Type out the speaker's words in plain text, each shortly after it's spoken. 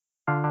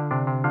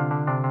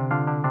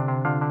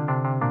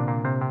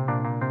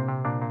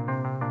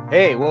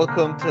Hey,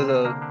 welcome to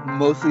the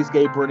Mostly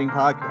Skateboarding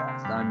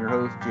Podcast. I'm your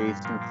host,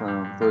 Jason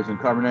from Frozen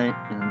Carbonite,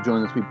 and I'm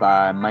joined this week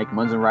by Mike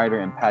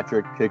Munzenrider and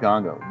Patrick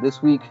Kikongo.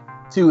 This week,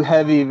 two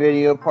heavy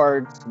video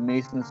parts,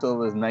 Mason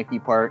Silva's Nike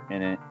part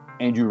and an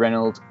Andrew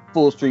Reynolds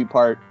Full Street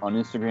part on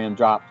Instagram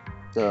dropped.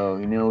 So,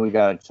 we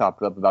got to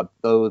chop it up about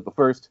those. But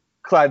first,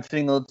 Clyde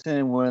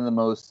Singleton, one of the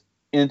most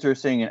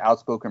interesting and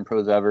outspoken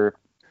pros ever,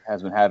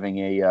 has been having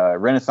a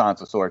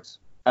renaissance of sorts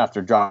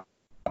after dropping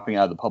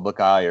out of the public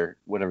eye, or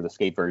whatever the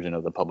skate version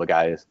of the public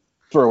eye is,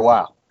 for a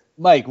while.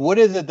 Mike, what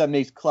is it that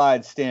makes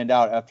Clyde stand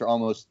out after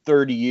almost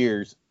 30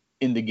 years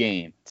in the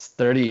game? It's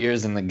 30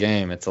 years in the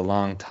game. It's a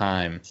long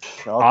time.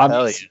 I'll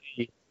tell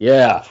you.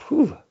 Yeah.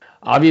 Whew.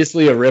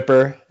 Obviously a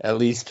ripper, at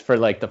least for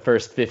like the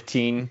first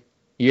 15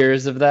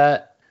 years of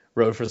that.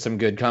 Rode for some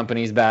good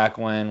companies back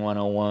when,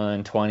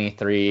 101,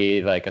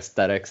 23, like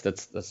aesthetics.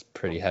 That's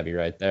pretty heavy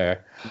right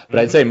there. But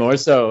I'd say more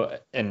so,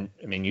 and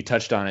I mean, you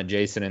touched on it,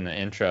 Jason, in the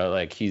intro,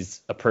 like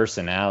he's a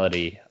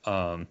personality.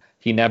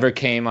 He never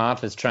came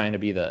off as trying to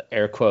be the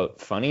air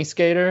quote funny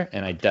skater,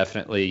 and I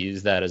definitely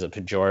use that as a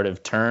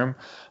pejorative term,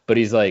 but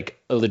he's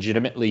like a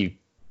legitimately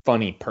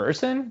funny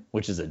person,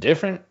 which is a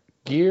different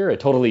gear, a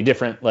totally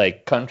different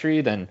like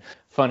country than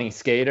funny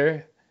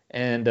skater.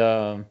 And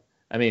I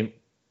mean,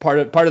 part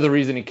of the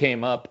reason he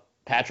came up,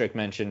 Patrick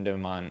mentioned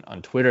him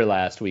on Twitter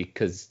last week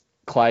because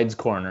Clyde's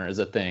Corner is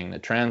a thing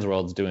that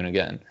Transworld's doing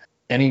again.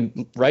 And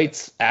he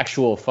writes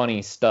actual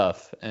funny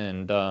stuff.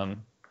 And,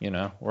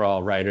 we're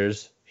all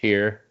writers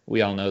here.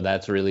 We all know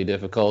that's really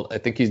difficult. I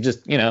think he's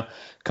just,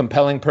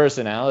 compelling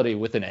personality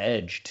with an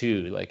edge,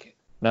 too. Like,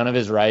 none of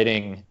his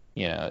writing,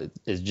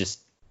 is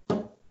just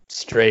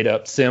straight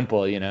up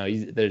simple.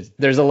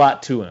 There's a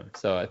lot to him.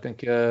 So I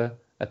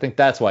think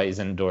that's why he's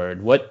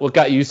endured. What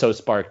got you so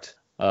sparked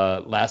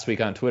last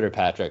week on Twitter,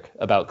 Patrick,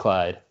 about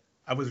Clyde?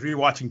 I was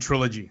rewatching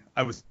Trilogy.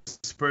 I was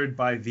spurred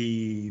by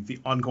the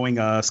ongoing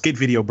skate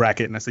video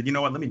bracket, and I said, you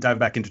know what, let me dive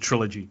back into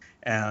Trilogy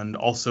and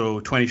also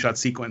 20 Shot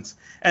Sequence.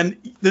 And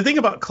the thing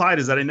about Clyde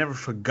is that I never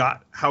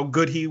forgot how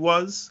good he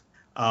was,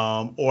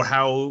 or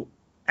how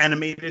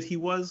animated he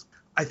was.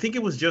 I think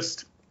it was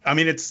just, I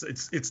mean, it's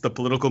the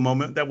political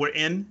moment that we're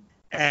in,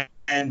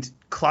 and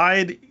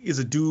Clyde is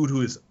a dude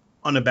who is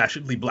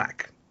unabashedly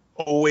black,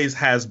 always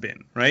has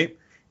been, right?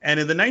 And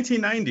in the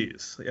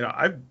 1990s,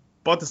 I've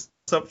bought this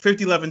up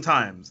 11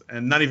 times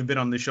and not even been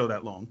on this show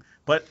that long.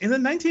 But in the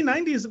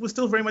 1990s, it was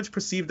still very much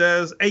perceived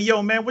as, hey,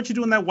 yo, man, what you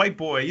doing, that white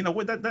boy?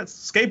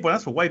 That's skateboard,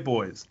 that's for white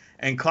boys.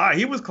 And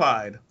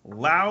Clyde,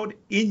 loud,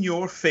 in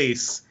your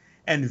face,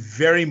 and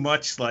very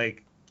much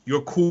like your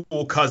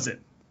cool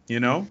cousin,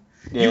 Yeah.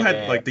 You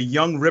had like the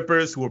young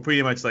rippers who were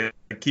pretty much like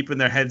keeping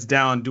their heads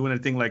down, doing a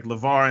thing like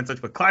LeVar and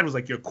such. But Clyde was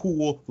like your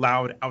cool,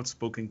 loud,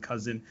 outspoken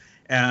cousin.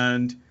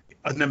 And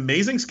an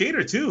amazing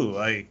skater too,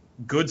 like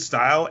good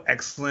style,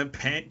 excellent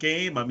pant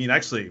game. I mean,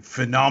 actually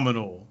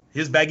phenomenal.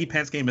 His baggy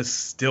pants game is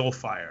still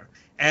fire.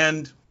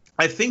 And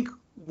I think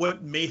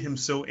what made him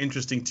so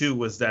interesting too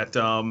was that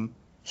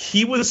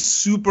he was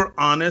super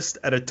honest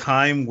at a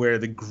time where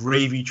the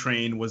gravy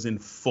train was in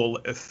full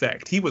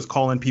effect. He was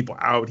calling people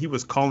out. He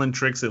was calling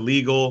tricks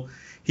illegal.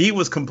 He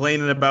was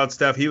complaining about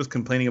stuff. He was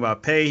complaining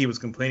about pay. He was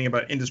complaining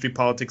about industry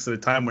politics at a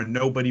time where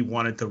nobody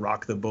wanted to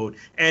rock the boat.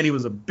 And he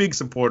was a big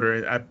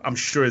supporter. I'm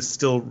sure it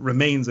still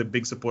remains a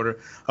big supporter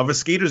of a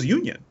skaters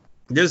union.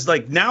 There's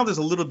now there's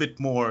a little bit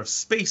more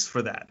space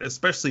for that,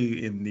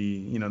 especially in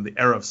the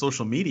era of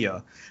social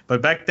media.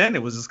 But back then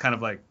it was just kind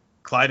of like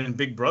Clyde and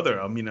Big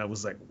Brother. I mean, I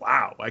was like,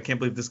 wow, I can't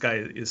believe this guy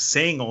is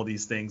saying all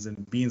these things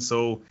and being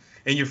so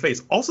in your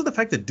face. Also, the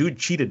fact that dude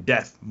cheated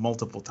death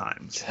multiple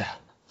times.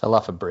 Fell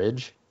off a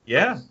bridge.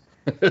 Yeah.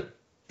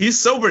 He's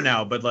sober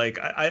now, but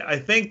I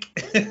think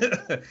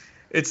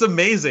it's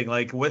amazing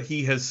what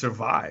he has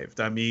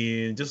survived. I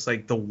mean, just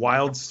like the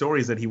wild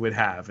stories that he would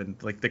have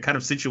and like the kind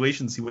of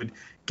situations he would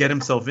get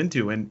himself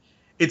into. And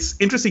it's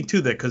interesting too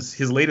that because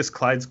his latest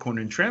Clyde's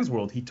Corner in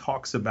Transworld, he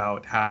talks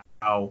about how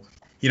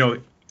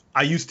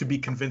I used to be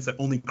convinced that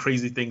only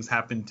crazy things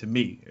happened to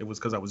me. It was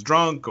because I was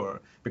drunk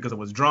or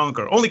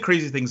only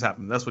crazy things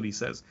happen. That's what he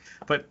says.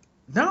 But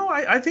no,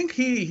 I think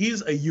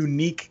he's a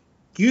unique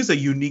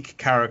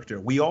character.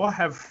 We all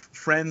have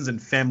friends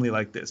and family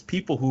like this.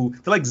 People who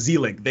they're like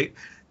Z-Link.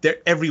 They're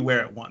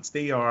everywhere at once.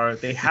 They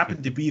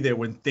happen to be there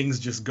when things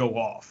just go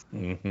off.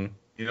 Mm-hmm.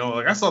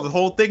 I saw the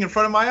whole thing in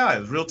front of my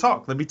eyes. Real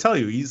talk. Let me tell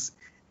you,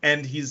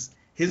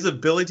 his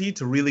ability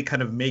to really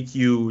kind of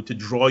to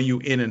draw you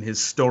in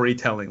his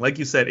storytelling. Like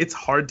you said, it's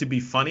hard to be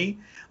funny,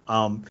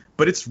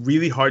 but it's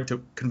really hard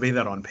to convey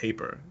that on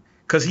paper.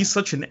 Because he's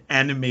such an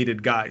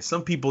animated guy.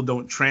 Some people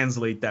don't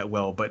translate that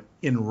well, but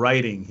in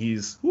writing,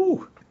 he's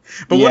whoo.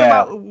 But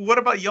Yeah. what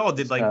about y'all?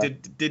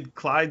 Did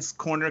Clyde's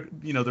Corner,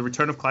 the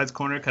return of Clyde's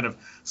Corner, kind of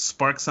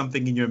spark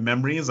something in your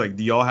memories? Like,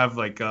 do y'all have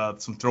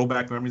some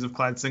throwback memories of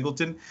Clyde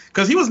Singleton?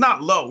 Because he was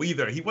not low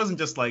either. He wasn't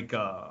just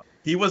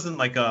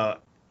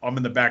I'm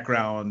in the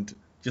background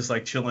just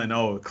chilling.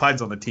 Oh,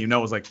 Clyde's on the team. No,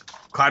 it was like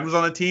Clyde was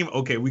on the team.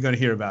 Okay, we're gonna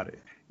hear about it.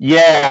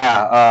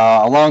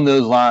 Yeah, along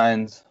those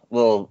lines,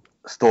 little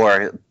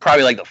story.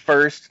 Probably the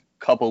first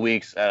couple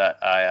weeks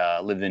I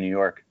lived in New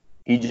York,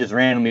 he just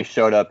randomly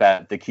showed up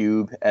at the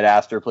Cube at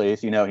Astor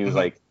Place. He was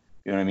like,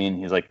 you know what I mean?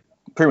 He's like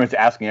pretty much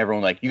asking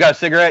everyone like, you got a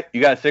cigarette?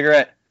 You got a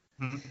cigarette?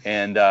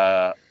 And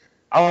I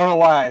don't know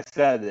why I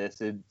said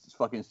this. It's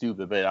fucking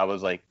stupid, but I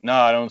was like, no,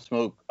 I don't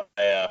smoke.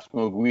 I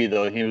smoke weed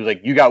though. He was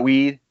like, you got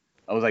weed?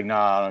 I was like, no,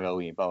 I don't got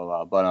weed. Blah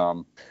blah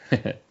blah.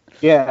 But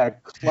yeah,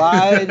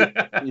 Clyde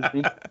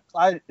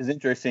is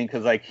interesting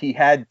because like he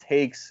had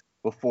takes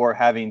before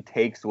having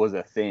takes was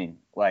a thing.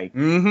 Like,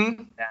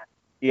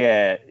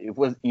 yeah, it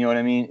was. You know what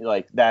I mean?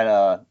 Like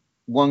that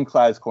one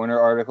Clyde's Corner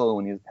article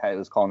when it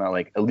was calling out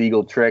like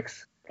illegal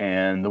tricks,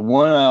 and the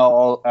one I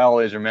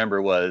always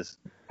remember was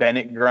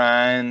Bennett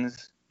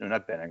grinds. No,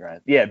 not Bennett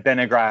grinds. Yeah,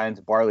 Bennett grinds,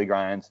 barley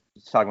grinds.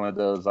 He's talking about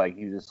those. Like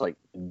he was just like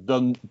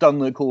done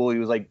look cool. He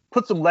was like,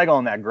 put some leg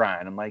on that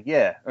grind. I'm like,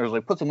 yeah. Or was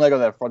like, put some leg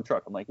on that front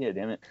truck. I'm like, yeah,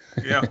 damn it.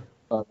 Yeah.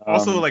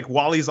 Also, like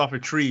Wally's off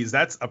of trees.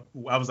 I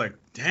was like,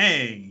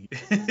 dang.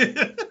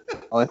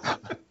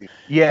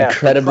 Yeah.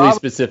 Incredibly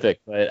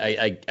specific, but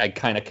I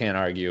kind of can't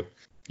argue.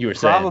 You were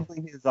saying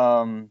probably his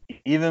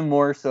even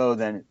more so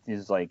than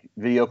his like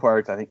video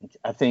parts.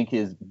 I think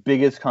his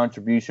biggest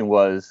contribution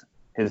was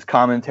his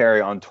commentary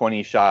on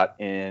 20 Shot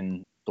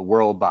in the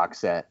World box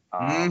set.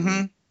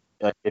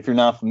 If you're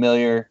not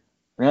familiar,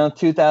 around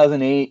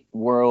 2008,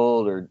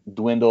 World or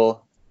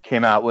Dwindle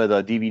came out with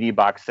a DVD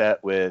box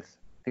set with,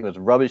 I think it was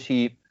Rubbish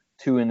Heap,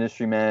 Two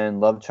Industry Men,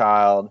 Love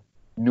Child,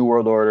 New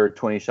World Order,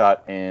 20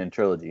 Shot, and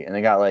Trilogy. And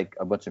they got like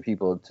a bunch of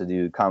people to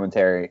do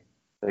commentary.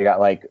 They got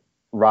like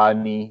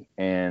Rodney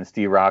and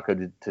Steve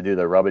Rocco to do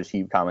the Rubbish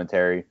Heap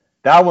commentary.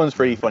 That one's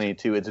pretty funny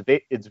too.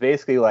 It's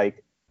basically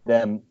like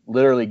them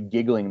literally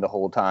giggling the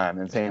whole time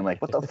and saying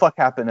like, what the fuck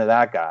happened to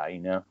that guy, you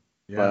know?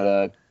 Yeah.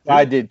 But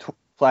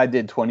Clyde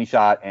did 20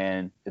 Shot,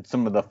 and it's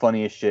some of the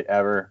funniest shit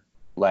ever.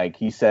 Like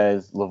he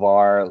says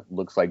LeVar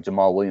looks like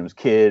Jamal Williams'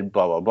 kid,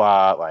 blah blah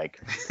blah. Like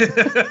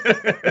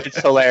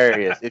it's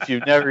hilarious. If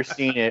you've never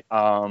seen it,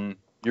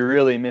 you're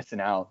really missing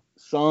out.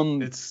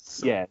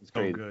 It's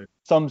crazy. Good.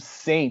 Some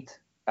saint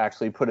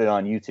actually put it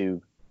on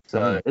YouTube,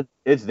 so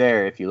it's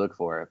there if you look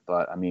for it.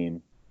 But I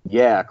mean,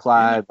 yeah,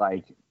 Clyde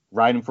like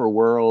riding for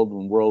World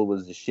when World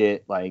was the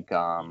shit. Like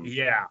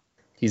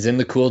he's in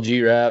the Cool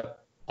G Rap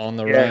on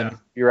the run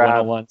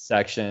 101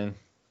 section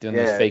doing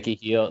this fakey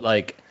heel.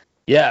 Like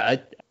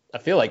I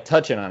feel like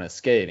touching on his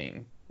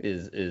skating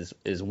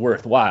is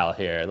worthwhile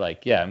here.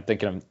 Like, yeah, I'm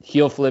thinking of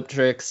heel flip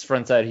tricks,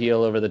 frontside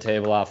heel over the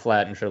table off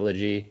flat in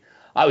Trilogy.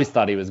 I always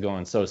thought he was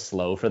going so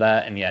slow for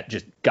that, and yet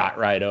just got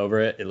right over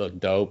it. It looked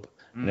dope.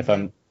 And if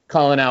I'm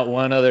calling out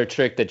one other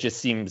trick that just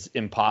seems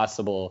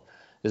impossible,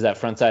 is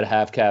that frontside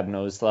half cab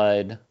nose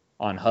slide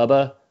on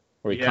Hubba,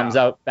 where he comes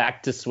out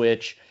back to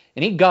switch,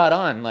 and he got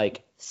on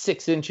like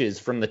 6 inches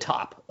from the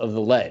top of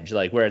the ledge,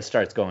 like where it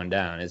starts going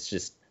down. It's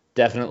just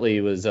definitely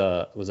was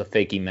a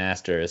fakey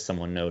master, as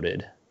someone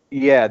noted.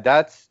 Yeah,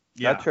 that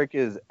trick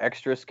is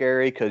extra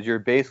scary because you're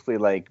basically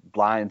like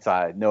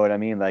blindside. Know what I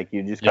mean? Like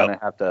you just kind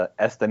of have to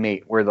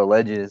estimate where the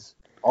ledge is.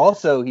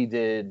 Also, he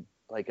did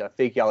like a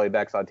fake alley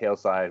backside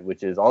tailside,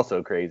 which is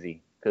also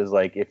crazy because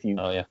like if you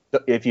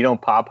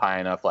don't pop high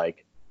enough,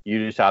 like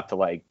you just have to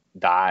like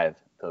dive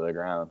to the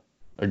ground.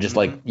 Or just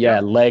like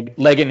leg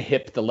and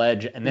hip the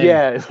ledge and then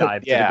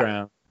dive to the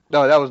ground.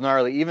 No, that was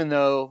gnarly. Even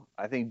though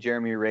I think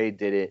Jeremy Ray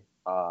did it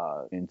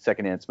in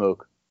Secondhand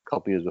Smoke a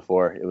couple years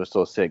before, it was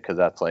so sick because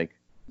that's like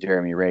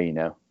Jeremy Ray, you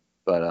know.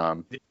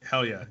 But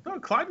hell yeah, no,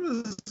 Clyde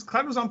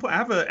was on point. I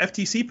have a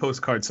FTC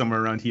postcard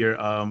somewhere around here.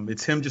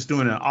 It's him just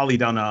doing an ollie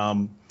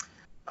down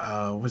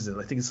what is it?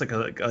 I think it's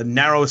like a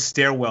narrow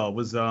stairwell. It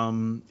was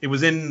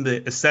in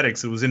the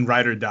Aesthetics. It was in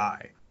Ride or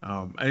Die,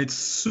 and it's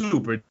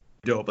super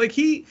dope. Like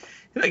he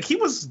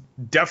was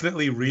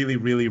definitely really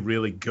really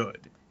really good.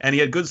 And he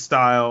had good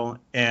style,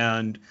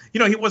 and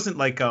he wasn't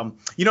like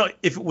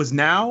if it was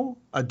now,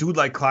 a dude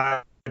like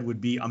Clyde would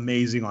be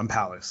amazing on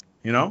Palace,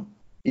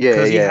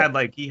 because he had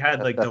the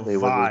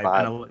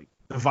vibe,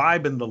 the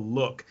vibe and the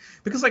look.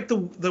 Because like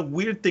the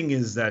weird thing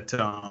is that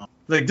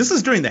like this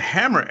is during the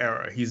Hammer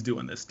era, he's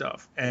doing this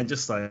stuff and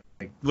just like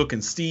looking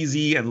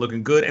steezy and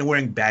looking good and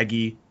wearing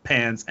baggy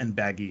pants and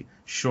baggy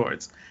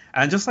shorts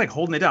and just like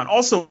holding it down.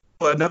 Also,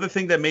 another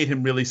thing that made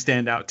him really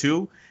stand out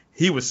too,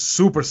 he was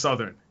super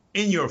Southern.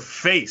 In your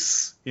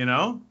face,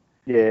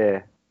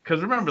 Yeah.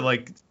 Because remember,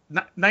 like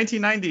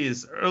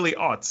 1990s, early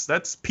aughts,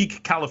 that's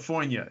peak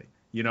California,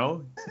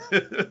 Even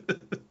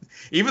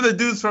the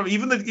dudes from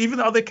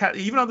even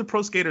other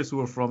pro skaters who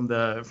are from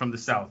the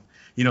South,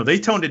 they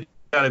toned it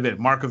down a bit.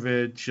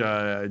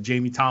 Markovich,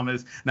 Jamie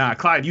Thomas. Nah,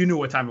 Clyde, you knew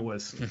what time it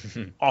was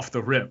off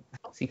the rip.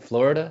 See,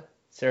 Florida,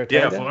 Saratoga.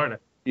 Yeah, Florida.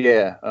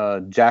 Yeah,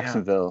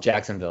 Jacksonville.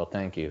 Jacksonville,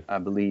 thank you. I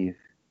believe.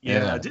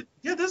 Yeah.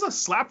 There's a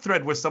slap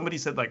thread where somebody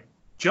said like,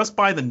 just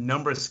by the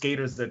number of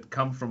skaters that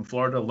come from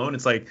Florida alone,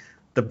 it's like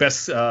the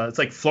best. It's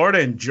like Florida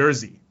and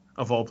Jersey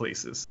of all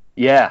places.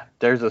 Yeah,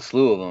 there's a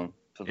slew of them.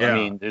 So, I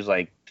mean, there's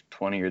like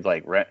 20 or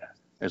like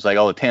there's like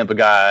all the Tampa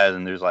guys,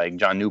 and there's like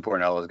John Newport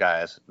and all those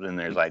guys. Then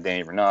there's like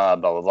Danny Renaud,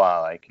 blah blah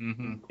blah. Like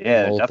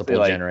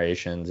multiple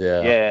generations.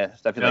 Yeah,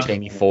 definitely like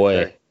Jamie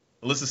Foy,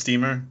 Alyssa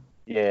Steamer.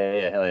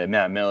 Yeah, hell yeah.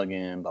 Matt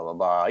Milligan, blah blah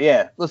blah.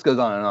 Yeah, list goes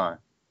on and on.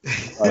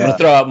 I'm gonna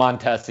throw out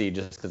Montesi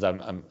just because I'm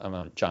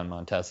a John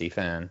Montesi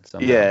fan.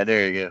 Somehow. Yeah,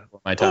 there you go.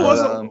 My Oh, time.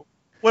 also,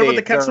 what about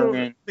the cats?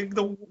 Thurman.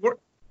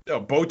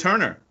 Bo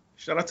Turner.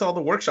 Shout out to all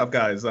the workshop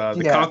guys.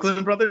 The Yeah.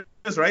 Conklin brothers,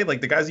 right?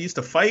 Like the guys who used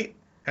to fight.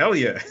 Hell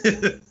yeah.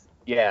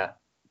 Yeah,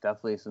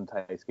 definitely some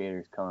tight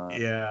skaters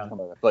coming. Yeah.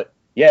 But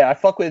yeah, I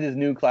fuck with his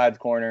new Clyde's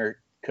Corner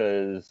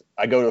because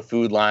I go to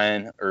Food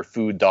Lion or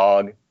Food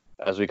Dog,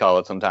 as we call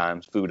it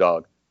sometimes, Food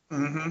Dog.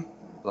 Mm-hmm.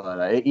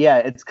 But yeah,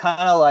 it's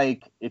kind of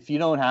like, if you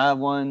don't have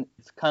one,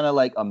 it's kind of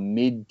like a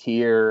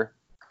mid-tier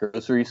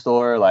grocery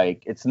store.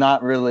 Like, it's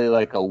not really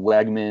like a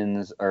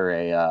Wegmans or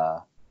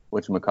a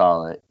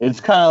whatchamacallit. It's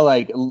kind of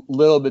like a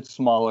little bit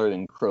smaller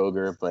than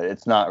Kroger, but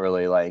it's not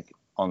really like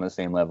on the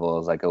same level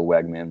as like a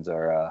Wegmans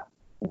or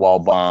Wall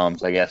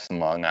Bombs, I guess, in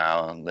Long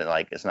Island. But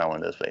like, it's not one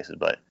of those places.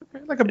 But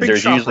Like a big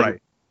there's shop, usually-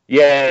 right?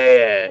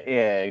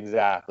 yeah,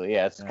 exactly.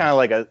 Yeah, it's kind of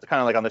like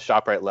on the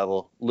ShopRite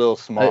level, a little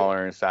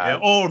smaller in size.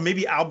 Yeah, or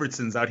maybe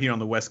Albertsons out here on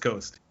the West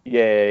Coast.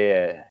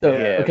 Yeah. So,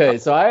 okay,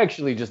 so I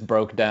actually just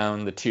broke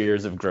down the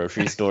tiers of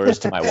grocery stores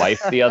to my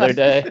wife the other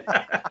day.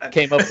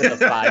 Came up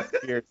with a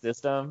 5-tier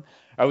system.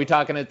 Are we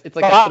talking? It's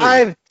like a 3.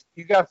 Five.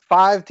 You got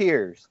 5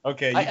 tiers.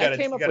 Okay, I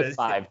came up with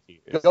 5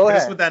 tiers. Go Hit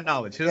us ahead. with that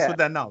knowledge. Hit us with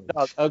that knowledge.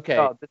 Okay.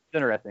 Oh, this is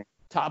interesting.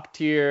 Top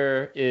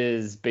tier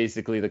is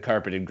basically the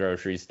carpeted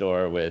grocery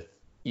store with,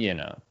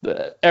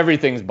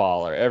 everything's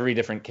baller. Every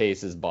different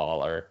case is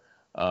baller.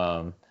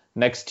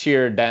 Next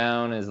tier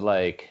down is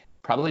like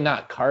probably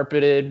not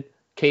carpeted.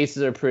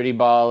 Cases are pretty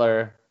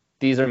baller.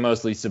 These are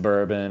mostly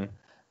suburban.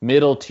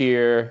 Middle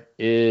tier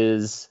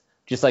is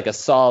just like a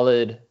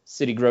solid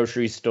city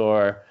grocery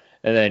store,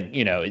 and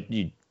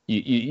then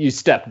you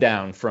step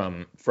down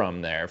from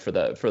there for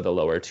the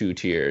lower 2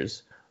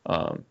 tiers.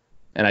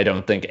 And I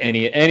don't think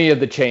any of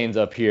the chains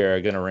up here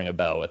are gonna ring a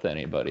bell with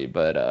anybody.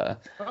 But I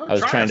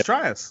was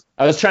try us.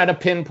 I was trying to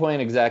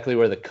pinpoint exactly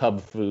where the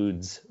Cub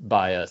Foods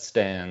by us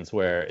stands,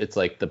 where it's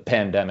like the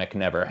pandemic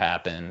never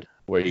happened,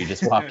 where you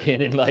just walk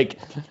in and like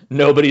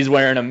nobody's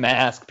wearing a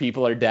mask,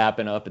 people are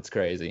dapping up. It's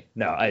crazy.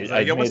 No,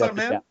 I Yo, what's made up,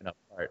 the man? dapping up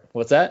part.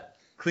 What's that?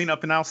 Clean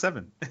up in aisle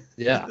 7.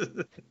 Yeah.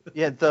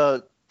 Yeah,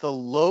 the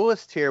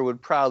lowest tier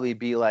would probably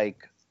be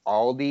like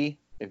Aldi,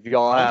 if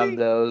y'all have Aldi?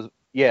 those.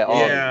 Yeah,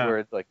 Aldi, Yeah. where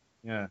it's like,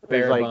 Yeah.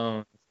 there's Bare like,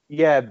 bones.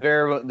 yeah,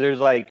 there's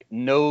like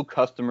no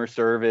customer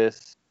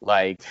service.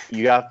 Like,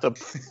 you have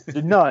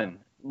to, none.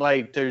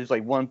 Like, there's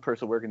like one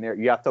person working there.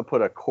 You have to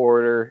put a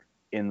quarter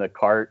in the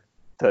cart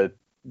to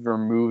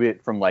remove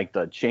it from like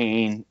the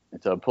chain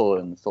to pull it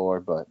in the store.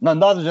 But not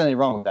there's anything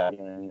wrong with that. You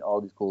know what I mean?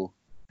 Aldi's cool.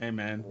 Hey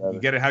man, Whatever. you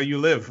get it how you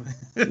live.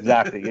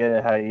 Exactly.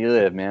 Yeah, how you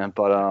live, man.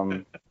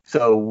 But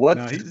so what's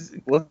No, he's-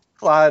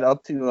 Clyde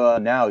up to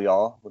now,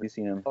 y'all? What have you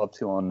seen him up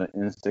to on the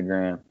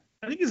Instagram?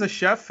 I think he's a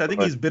chef. I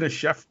think he's been a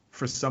chef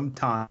for some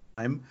time.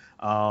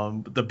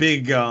 The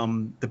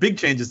big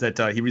change is that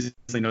he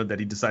recently noted that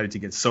he decided to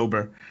get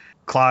sober.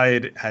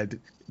 Clyde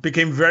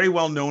became very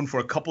well known for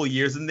a couple of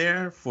years in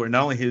there for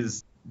not only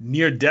his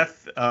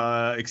near-death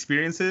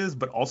experiences,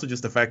 but also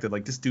just the fact that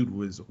like this dude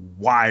was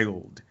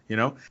wild,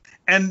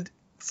 And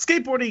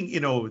skateboarding,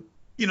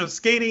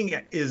 skating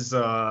is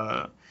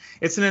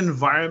it's an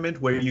environment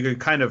where you can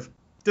kind of,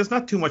 there's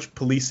not too much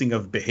policing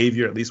of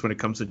behavior, at least when it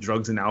comes to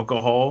drugs and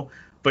alcohol.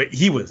 But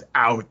he was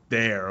out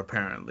there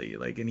apparently,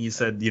 and he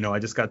said, I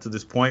just got to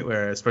this point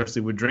where,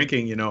 especially with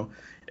drinking,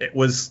 it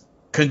was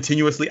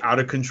continuously out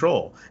of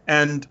control.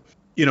 And,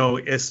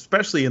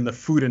 especially in the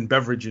food and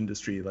beverage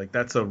industry,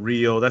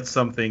 that's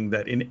something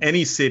that in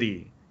any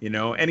city,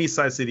 any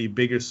size city,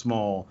 big or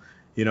small,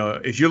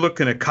 if you're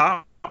looking at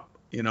cop,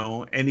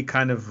 any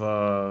kind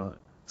of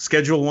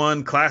Schedule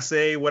 1, Class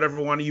A,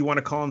 whatever one you want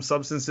to call them,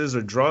 substances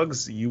or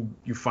drugs, you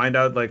find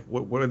out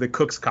what are the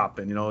cooks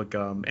copping.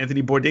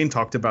 Anthony Bourdain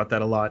talked about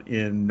that a lot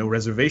in No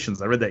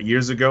Reservations. I read that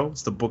years ago.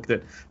 It's the book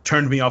that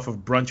turned me off of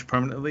brunch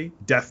permanently.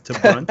 Death to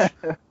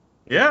Brunch.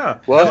 Yeah.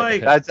 Well,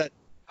 that's a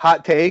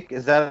hot take.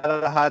 Is that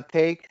a hot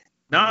take?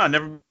 Nah,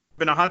 never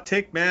been a hot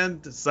take,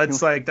 man.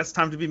 That's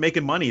time to be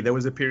making money. There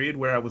was a period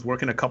where I was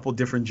working a couple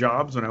different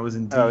jobs when I was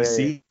in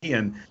DC,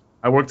 and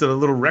I worked at a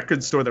little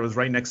record store that was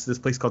right next to this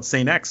place called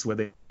St. X,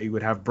 where they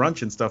would have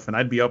brunch and stuff. And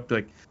I'd be up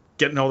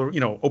getting all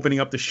the, opening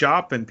up the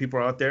shop, and people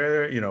are out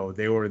there,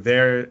 they were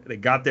there. They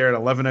got there at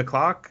 11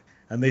 o'clock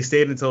and they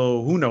stayed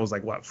until who knows,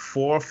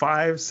 4,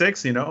 5,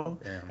 6, Yeah.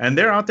 and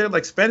they're out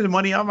there spending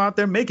money. I'm out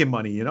there making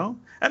money,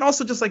 and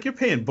also just you're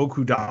paying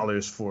beaucoup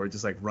dollars for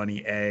just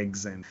runny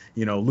eggs and,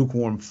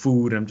 lukewarm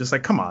food. I'm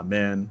just come on,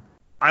 man.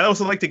 I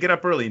also like to get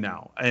up early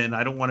now, and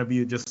I don't want to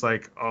be just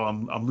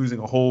I'm losing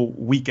a whole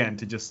weekend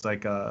to just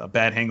a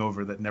bad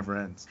hangover that never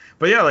ends.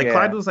 But yeah,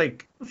 Clyde was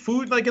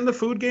food, in the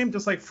food game,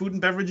 just food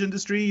and beverage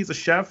industry. He's a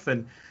chef,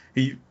 and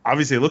he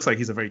obviously looks like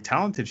he's a very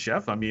talented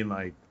chef. I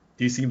mean,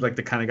 he seems like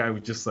the kind of guy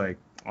who's just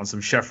on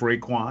some Chef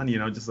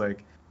Raekwon, just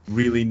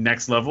really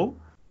next level.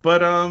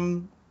 But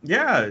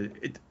yeah,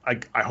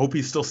 I hope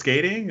he's still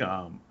skating.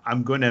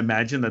 I'm going to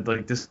imagine that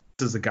this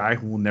is a guy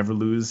who will never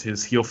lose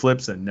his heel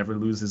flips and never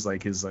lose his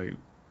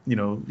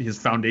his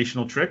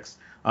foundational tricks.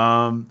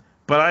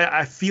 But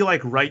I feel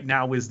like right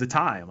now is the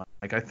time.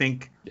 Like, I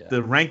think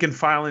the rank and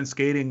file in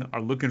skating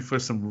are looking for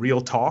some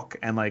real talk,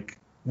 and like,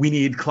 we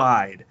need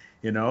Clyde,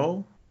 you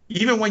know?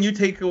 Even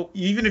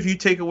if you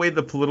take away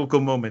the political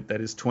moment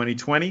that is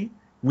 2020,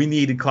 we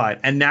needed Clyde.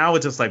 And now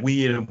it's just like, we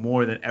need him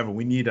more than ever.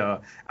 We need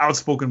a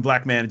outspoken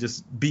black man to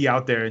just be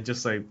out there and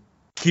just like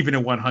keeping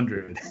it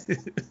 100.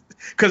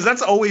 Because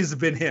that's always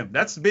been him.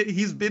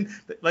 He's been,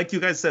 like you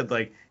guys said,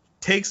 like,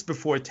 takes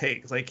before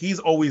takes. Like, he's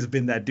always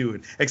been that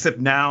dude. Except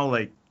now,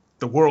 like,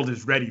 the world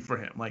is ready for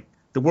him. Like,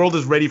 the world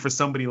is ready for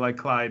somebody like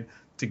Clyde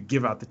to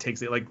give out the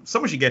takes. Like,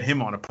 someone should get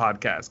him on a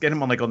podcast. Get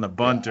him on, like, on the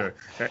Bunt or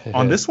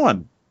on this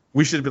one.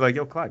 We should be like,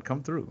 yo, Clyde,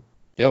 come through.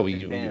 Yo,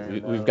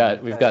 we've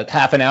got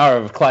half an hour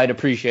of Clyde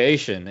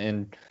appreciation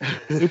and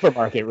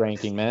supermarket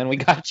ranking, man. We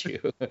got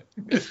you.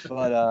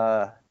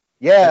 But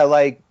yeah,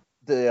 like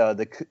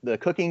the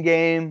cooking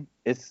game,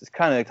 it's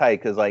kind of tight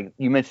because, like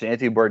you mentioned,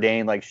 Anthony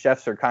Bourdain, like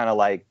chefs are kind of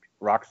like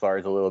rock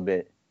stars a little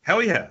bit.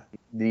 Hell yeah.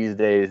 These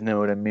days, know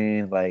what I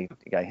mean? Like,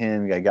 you got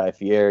him, you got Guy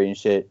Fieri and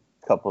shit,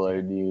 a couple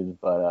other dudes.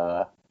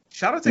 But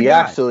shout out to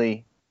Guy.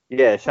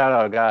 Shout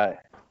out Guy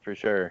for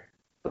sure.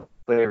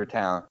 Flavor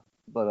Town.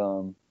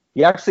 But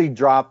he actually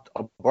dropped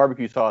a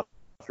barbecue sauce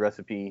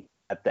recipe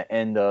at the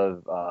end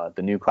of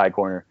the new Clyde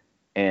Corner,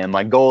 and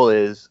my goal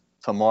is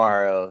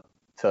tomorrow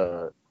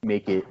to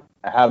make it.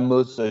 I have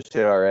most of the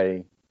shit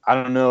already. I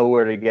don't know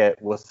where to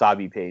get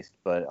wasabi paste,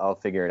 but I'll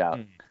figure it out.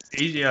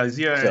 Is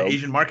there an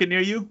Asian market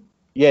near you?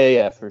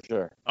 Yeah, for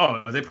sure.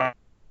 Oh, they probably.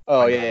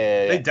 Oh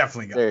yeah. They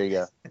definitely got. There you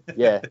go.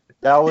 Yeah,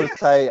 that was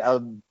tight.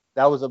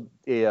 That was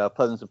a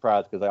pleasant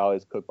surprise because I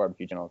always cook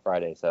barbecue chicken on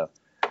Friday. So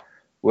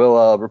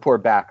we'll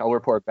report back. I'll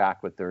report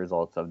back with the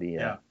results of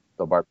the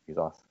barbecue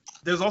sauce.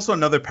 There's also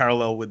another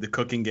parallel with the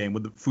cooking game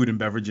with the food and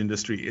beverage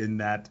industry in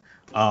that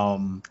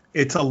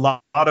it's a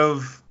lot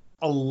of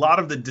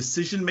the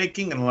decision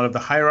making and a lot of the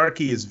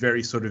hierarchy is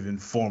very sort of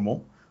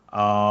informal.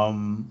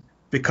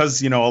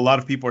 Because, a lot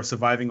of people are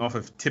surviving off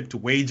of tipped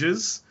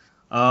wages.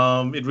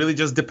 It really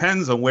just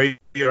depends on where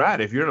you're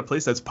at. If you're in a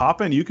place that's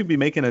popping, you could be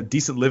making a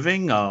decent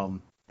living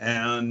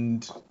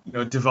and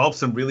develop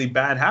some really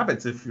bad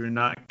habits if you're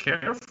not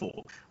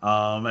careful.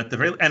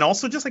 And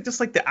also just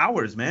like the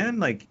hours, man.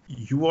 Like,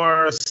 you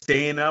are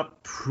staying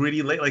up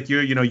pretty late. Like,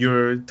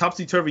 you're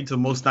topsy-turvy to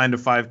most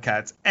 9-to-5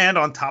 cats. And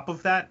on top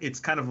of that, it's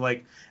kind of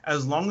like,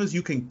 as long as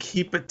you can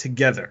keep it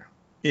together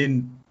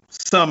in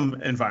some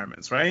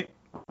environments, right?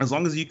 As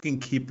long as you can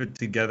keep it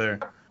together,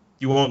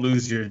 you won't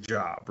lose your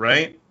job,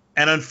 right?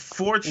 And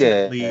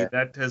unfortunately,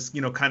 that has,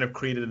 kind of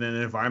created an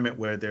environment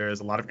where there's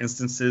a lot of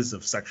instances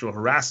of sexual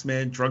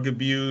harassment, drug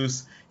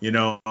abuse,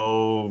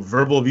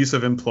 verbal abuse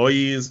of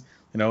employees,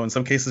 in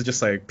some cases, just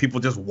like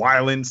people just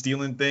wiling,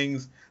 stealing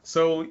things.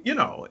 So,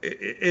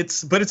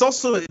 it's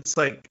also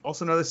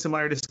another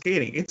similarity to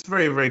skating. It's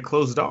very, very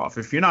closed off.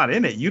 If you're not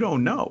in it, you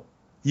don't know.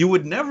 You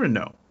would never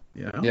know.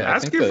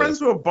 Ask your friends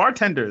who are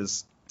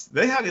bartenders.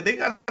 They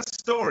got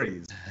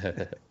stories.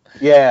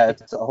 Yeah,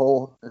 it's a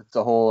whole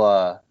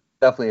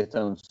definitely its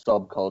own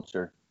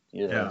subculture.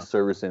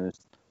 Service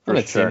industry. And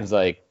it seems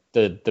like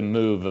the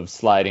move of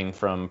sliding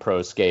from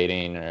pro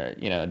skating or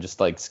just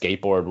like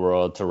skateboard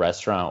world to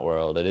restaurant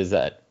world, it is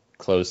that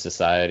closed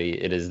society.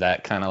 It is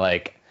that kind of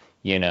like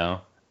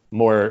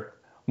more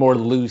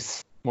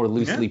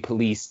loosely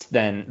policed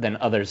than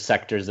other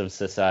sectors of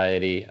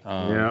society.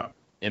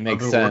 It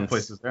makes sense.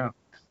 Workplaces, yeah.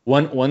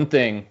 One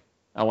thing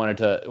I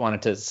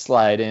wanted to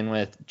slide in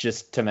with,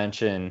 just to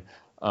mention,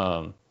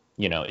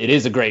 it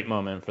is a great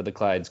moment for the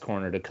Clyde's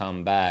Corner to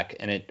come back,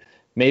 and it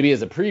maybe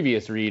as a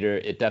previous reader,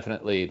 it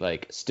definitely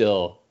like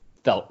still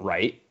felt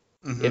right,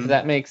 if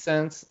that makes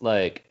sense.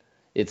 Like,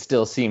 it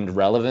still seemed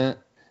relevant,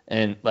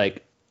 and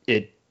like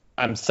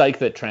I'm psyched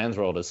that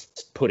Transworld is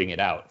putting it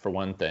out, for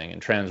one thing,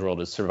 and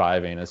Transworld is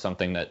surviving as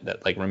something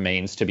that like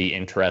remains to be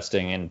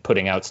interesting and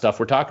putting out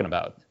stuff we're talking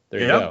about. There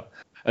you go.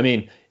 I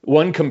mean,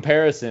 one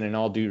comparison, in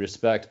all due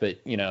respect, but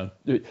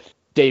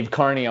Dave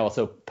Carney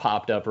also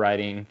popped up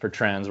writing for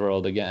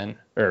Transworld again,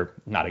 or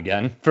not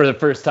again, for the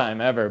first time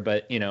ever.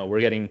 But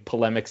we're getting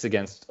polemics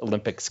against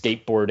Olympic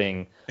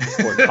skateboarding,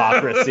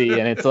 sportocracy,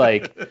 and it's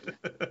like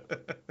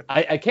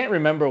I can't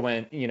remember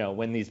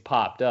when these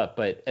popped up,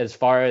 but as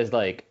far as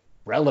like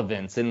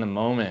relevance in the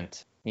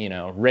moment,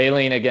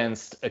 railing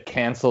against a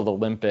canceled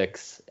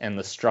Olympics and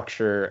the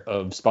structure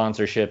of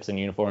sponsorships and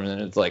uniforms,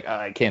 and it's like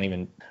I can't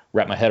even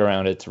wrap my head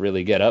around it to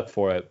really get up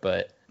for it.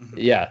 But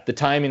yeah, the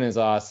timing is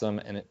awesome,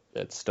 and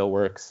it still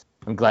works.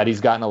 I'm glad he's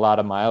gotten a lot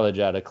of mileage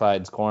out of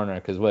Clyde's Corner,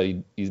 because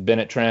he's been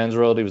at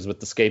Transworld, he was with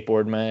the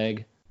Skateboard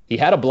Mag. He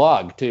had a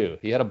blog too.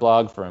 He had a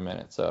blog for a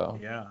minute, so.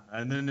 Yeah,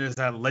 and then there's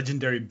that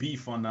legendary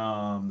beef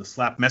on the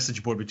Slap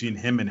message board between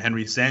him and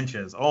Henry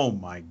Sanchez. Oh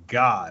my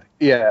God.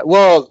 Yeah,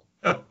 well,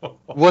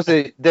 was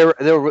it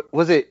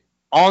was it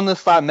on the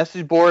Slap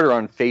message board or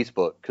on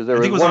Facebook? Because there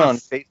was one on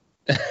Facebook.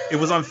 It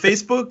was on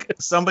Facebook.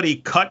 Somebody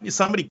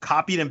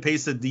copied and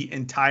pasted the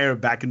entire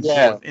back and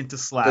forth into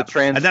Slap,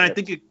 and then I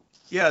think it.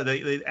 Yeah,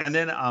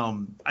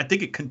 I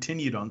think it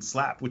continued on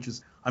Slap, which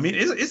is, I mean,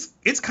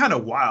 it's kind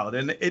of wild.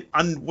 And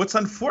what's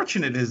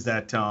unfortunate is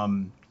that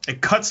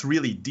it cuts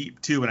really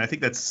deep too, and I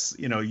think that's,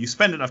 you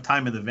spend enough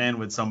time in the van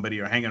with somebody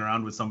or hanging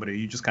around with somebody,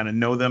 you just kind of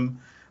know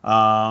them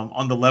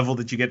on the level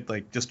that you get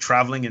like just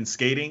traveling and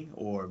skating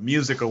or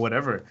music or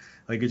whatever.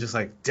 Like it's just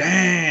like,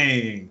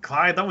 dang,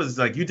 Clyde, that was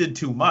like you did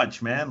too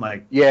much, man.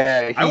 Like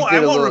yeah, I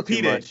won't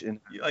repeat it.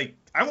 Like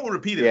I won't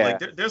repeat it. Yeah.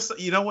 Like there's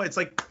what, it's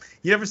like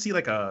you ever see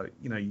like a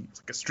like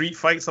a street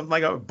fight, something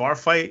like a bar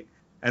fight,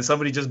 and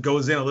somebody just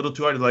goes in a little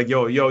too hard, like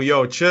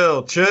yo,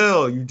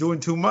 chill, you're doing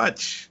too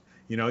much.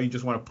 You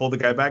just want to pull the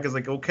guy back. It's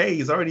like, okay,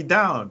 he's already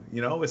down.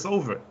 It's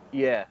over.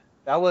 Yeah,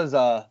 that was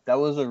a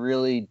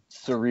really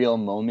surreal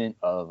moment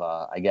of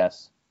I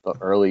guess the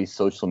early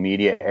social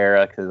media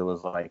era, because it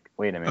was like,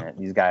 wait a minute,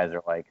 these guys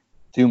are like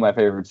two of my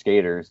favorite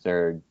skaters.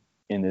 They're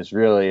in this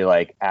really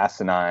like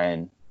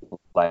asinine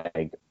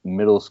like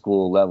middle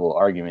school level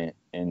argument,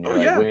 and you're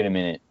like, wait a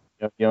minute,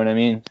 you know what I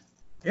mean?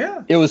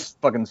 Yeah, it was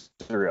fucking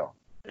surreal.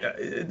 Yeah,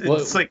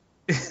 it's like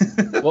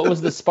what was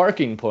the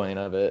sparking point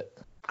of it?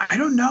 I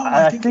don't know.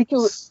 I think it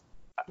was.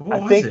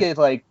 It's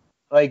like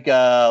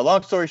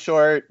long story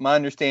short, my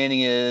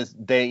understanding is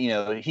they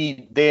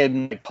had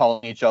been like,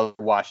 calling each other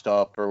washed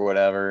up or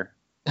whatever,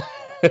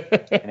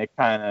 and it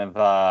kind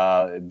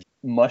of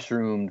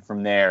mushroomed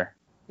from there.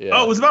 Yeah.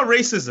 Oh, it was about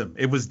racism.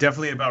 It was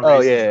definitely about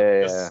racism.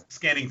 Yeah. Just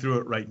scanning through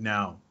it right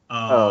now.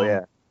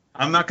 Yeah.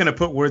 I'm not gonna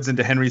put words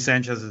into Henry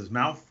Sanchez's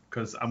mouth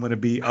because I'm gonna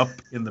be up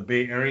in the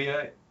Bay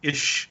Area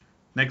ish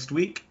next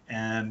week,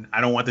 and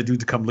I don't want the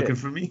dude to come looking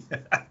for me.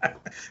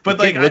 But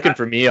like looking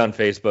for me on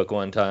Facebook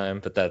one time,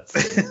 but that's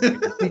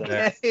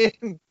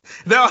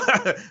no,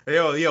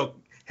 yo,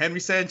 Henry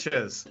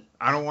Sanchez.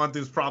 I don't want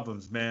these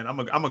problems, man. I'm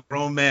a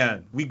grown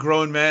man. We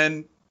grown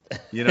men,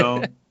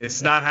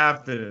 it's not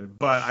happening.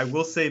 But I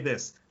will say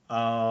this: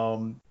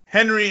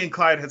 Henry and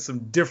Clyde had some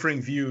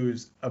differing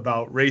views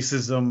about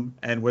racism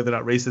and whether or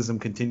not racism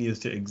continues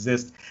to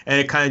exist. And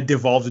it kind of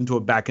devolved into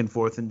a back and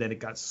forth, and then it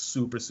got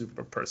super,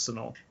 super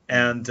personal.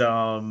 And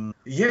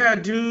yeah,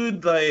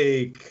 dude,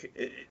 like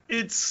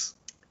it's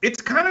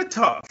kind of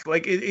tough.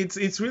 Like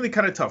it's really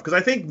kind of tough, because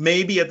I think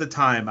maybe at the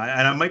time,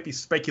 and I might be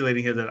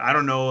speculating here, that I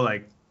don't know,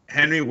 like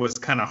Henry was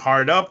kind of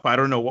hard up. I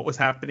don't know what was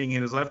happening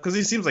in his life, because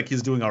he seems like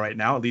he's doing all right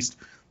now. At least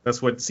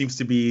that's what seems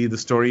to be the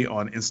story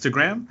on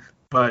Instagram.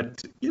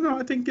 But,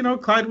 I think,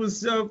 Clyde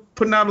was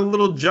putting out a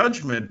little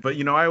judgment. But,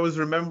 I always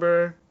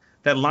remember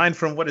that line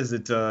from, what is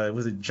it?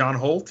 Was it John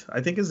Holt?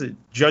 I think, is it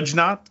Judge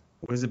Not?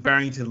 Or is it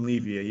Barrington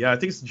Levy? Yeah, I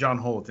think it's John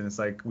Holt. And it's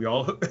like, we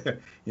all,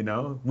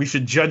 we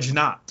should judge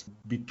not.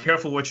 Be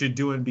careful what you're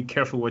doing. Be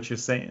careful what you're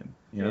saying.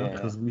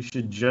 Because we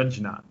should judge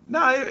not.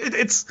 No,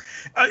 it's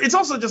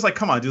also just like,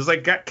 come on, dude. It's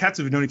like cats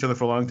who've known each other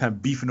for a long time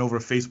beefing over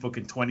Facebook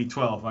in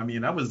 2012. I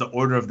mean, that was the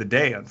order of the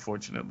day,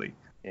 unfortunately.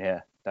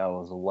 Yeah. That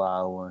was a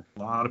wild one. A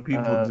lot of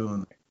people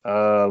doing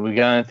it. We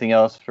got anything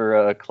else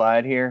for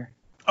Clyde here?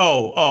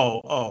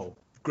 Oh.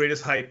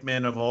 Greatest hype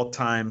man of all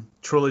time.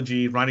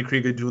 Trilogy. Ronnie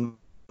Krieger doing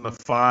the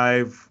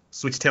 5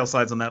 switch tail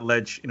slides on that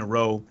ledge in a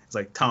row. It's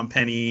like Tom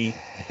Penny,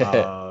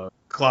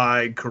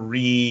 Clyde,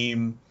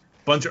 Kareem,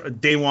 bunch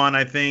of Day One,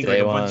 I think.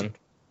 Day like One.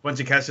 bunch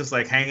of cats just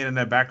like hanging in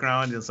the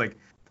background. It's like,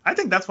 I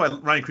think that's why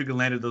Ronnie Krieger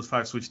landed those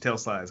 5 switch tail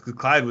slides, because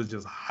Clyde was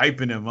just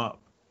hyping him up.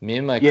 Me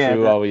and my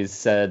crew always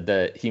said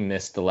that he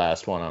missed the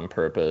last one on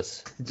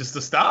purpose. Just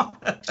to stop?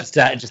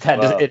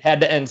 It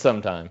had to end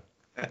sometime.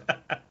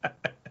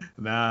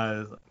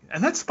 Nah,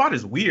 and that spot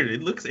is weird.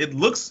 It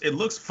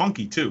looks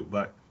funky too,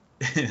 but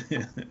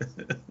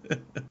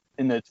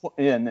in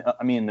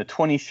the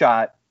 20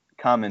 shot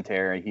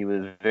commentary, he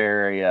was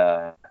very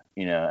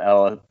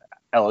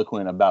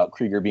eloquent about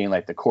Krieger being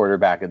like the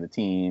quarterback of the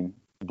team,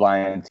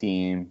 blind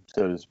team,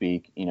 so to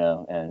speak,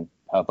 and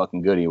how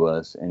fucking good he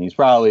was. And he's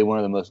probably one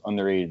of the most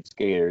underrated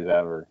skaters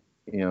ever.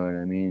 You know what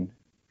I mean?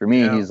 For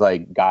me, he's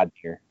like God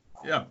tier.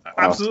 Yeah,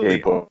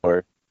 absolutely.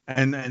 Skateboard.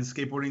 And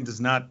skateboarding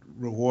does not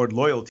reward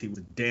loyalty. It's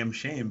a damn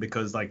shame,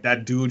 because like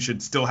that dude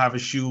should still have a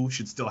shoe,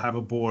 should still have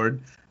a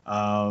board,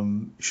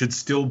 should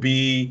still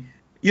be,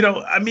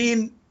 I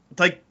mean,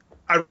 like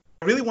I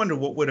really wonder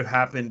what would have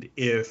happened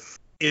if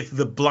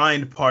the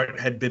blind part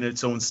had been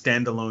its own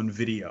standalone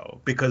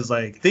video, because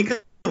like think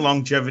of the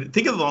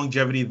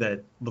longevity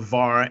that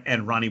LeVar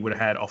and Ronnie would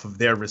have had off of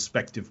their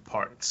respective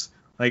parts.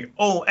 Like,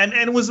 and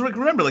it was,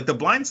 remember, like the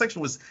blind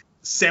section was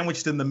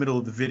sandwiched in the middle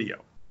of the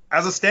video.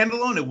 As a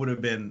standalone, it would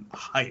have been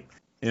hype.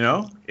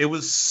 It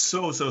was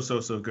so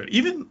good.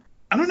 Even,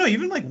 I don't know,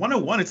 even like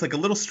 101, it's like a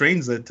little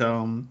strange that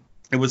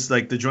it was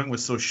like the joint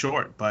was so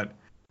short. But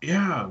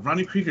yeah,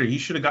 Ronnie Krieger, he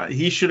should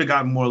have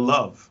gotten more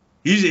love.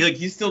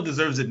 He still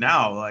deserves it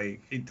now.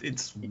 Like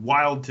it's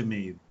wild to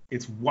me.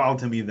 It's wild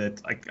to me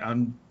that like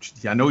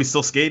I know he's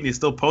still skating, he's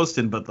still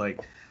posting, but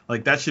like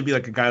that should be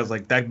like a guy who's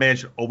like, that man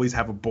should always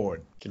have a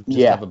board. Should just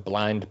have a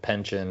blind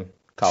pension.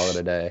 Call it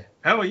a day.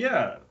 Hell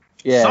yeah.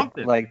 Yeah,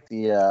 something like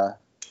the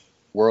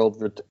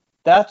World.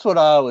 That's what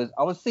I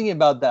was thinking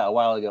about that a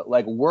while ago.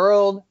 Like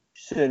World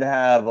should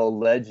have a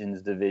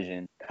Legends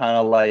division, kind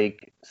of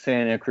like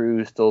Santa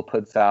Cruz still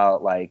puts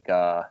out like you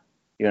know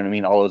what I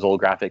mean, all those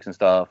old graphics and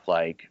stuff.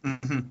 Like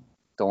don't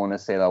want to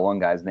say that one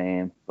guy's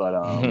name,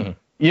 but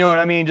You know what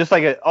I mean? Just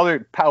like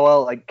other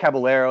Powell, like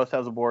Caballeros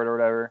has a board or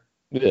whatever.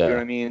 Yeah. You know what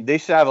I mean? They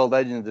should have a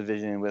Legends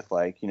division with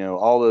like, you know,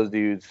 all those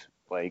dudes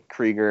like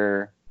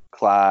Krieger,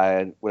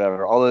 Clyde,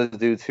 whatever. All those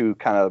dudes who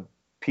kind of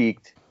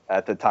peaked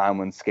at the time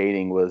when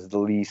skating was the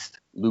least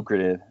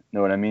lucrative.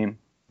 Know what I mean?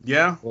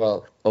 Yeah.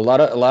 Well, a lot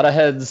of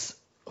heads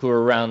who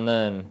are around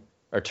then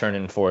are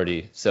turning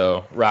 40.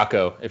 So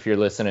Rocco, if you're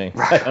listening,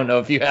 I don't know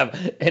if you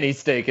have any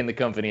stake in the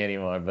company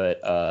anymore,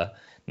 but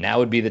now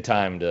would be the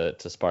time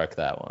to spark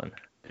that one.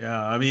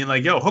 Yeah, I mean,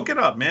 like, yo, hook it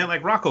up, man.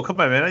 Like, Rocco, come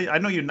on, man. I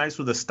know you're nice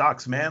with the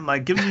stocks, man.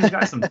 Like, give these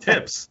guys some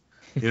tips.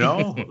 You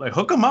know, like,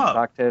 hook them up.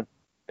 Stock tip.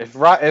 If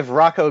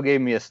Rocco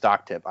gave me a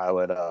stock tip, I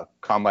would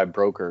call my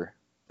broker.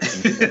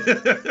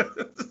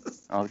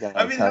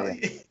 I mean,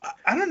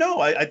 I don't know.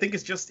 I think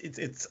it's just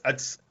it's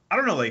I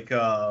don't know, like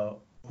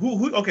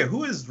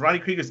who is Roddy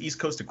Krieger's East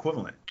Coast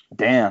equivalent?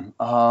 Damn.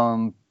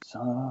 It's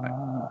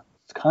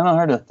kind of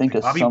hard to think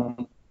of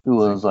someone who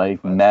was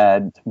like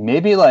mad.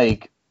 Maybe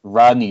like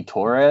Rodney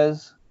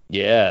Torres.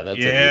 Yeah, that's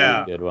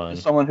a really good one.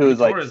 Someone who is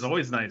like Torres is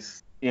always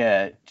nice.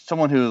 Yeah,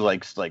 someone who's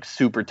like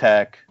super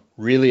tech.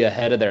 Really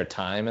ahead of their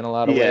time in a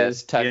lot of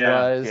ways, tech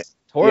wise. Yeah.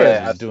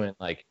 Torres is doing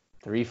like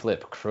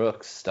 3-flip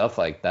crooks, stuff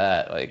like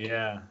that. Like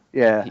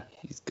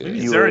he's good.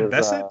 Maybe Zara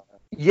Bessett?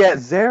 Yeah,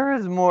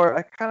 Zara's more.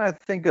 I kind of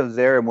think of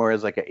Zara more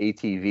as like an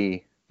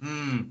ATV.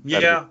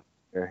 Yeah.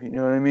 You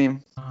know what I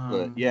mean?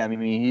 But yeah, I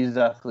mean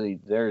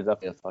Zara's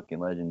definitely a fucking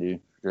legend,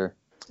 dude. For sure.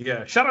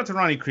 Yeah. Shout out to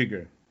Ronnie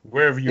Krieger,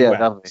 wherever you're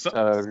at.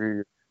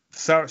 Definitely.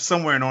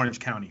 Somewhere in Orange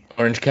County.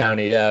 Orange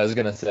County, yeah, I was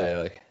gonna say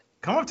like.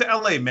 Come up to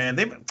LA, man.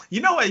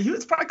 You know what?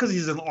 It's probably because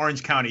he's in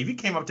Orange County. If he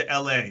came up to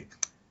LA,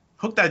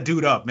 hook that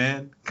dude up,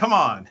 man. Come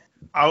on.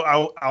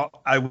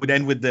 I would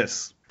end with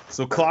this.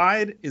 So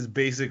Clyde is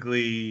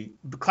basically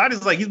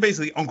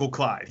Uncle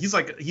Clyde. He's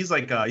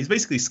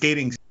basically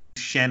skating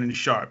Shannon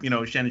Sharp. You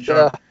know, Shannon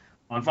Sharp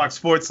on Fox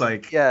Sports,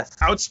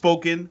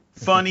 outspoken,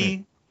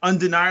 funny,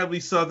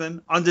 undeniably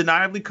Southern,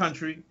 undeniably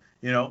country.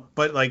 You know,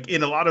 but like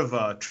in a lot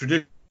of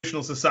traditional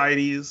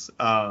societies,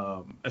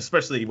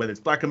 especially whether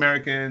it's Black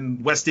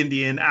American, West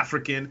Indian,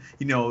 African,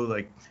 you know,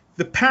 like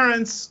the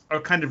parents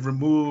are kind of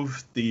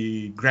removed,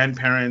 the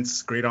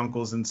grandparents, great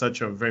uncles and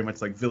such are very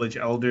much like village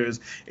elders.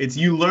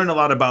 You learn a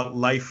lot about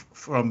life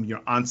from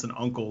your aunts and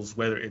uncles,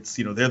 whether it's,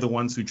 you know, they're the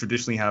ones who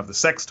traditionally have the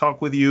sex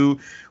talk with you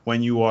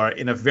when you are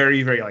in a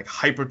very, very like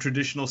hyper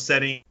traditional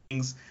settings.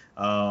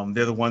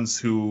 They're the ones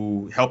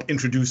who help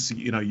introduce,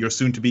 you know, your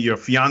soon to be your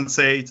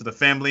fiance to the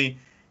family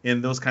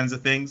and those kinds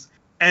of things.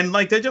 And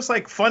like they're just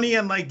like funny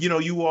and like, you know,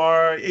 you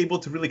are able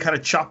to really kind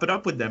of chop it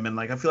up with them. And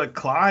like I feel like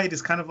Clyde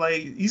is kind of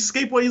like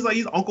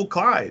he's Uncle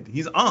Clyde.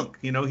 He's Unc,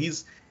 you know,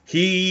 he's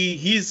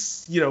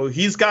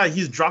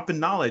dropping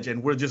knowledge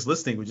and we're just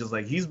listening, which is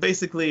like he's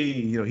basically,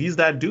 you know, he's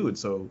that dude.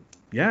 So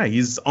yeah,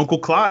 he's Uncle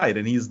Clyde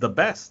and he's the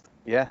best.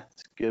 Yeah,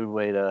 it's a good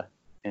way to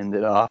end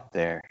it off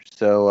there.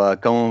 So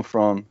going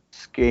from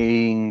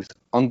skating's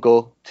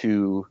uncle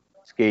to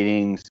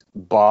skating's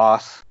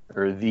boss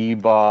or the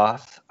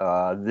boss,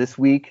 this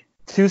week.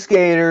 Two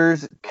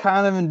skaters,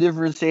 kind of in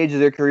different stages of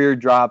their career,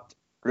 dropped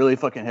really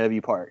fucking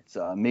heavy parts.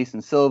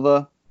 Mason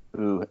Silva,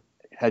 who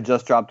had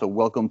just dropped a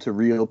Welcome to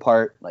Real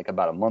part like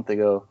about a month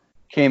ago,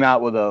 came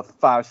out with a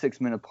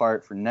 5-6 minute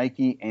part for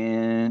Nike,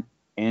 and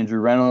Andrew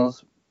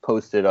Reynolds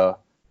posted a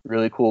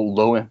really cool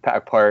low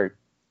impact part,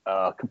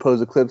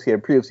 composed of clips he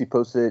had previously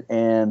posted,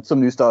 and some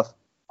new stuff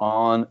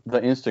on the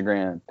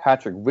Instagram.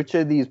 Patrick, which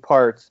of these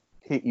parts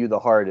hit you the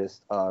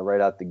hardest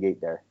right out the gate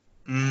there?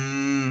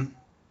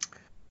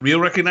 Real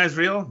recognize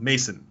real?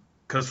 Mason.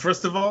 Because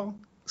first of all,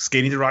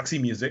 skating to Roxy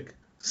Music.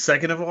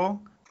 Second of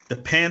all, the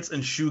pants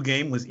and shoe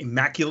game was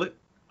immaculate.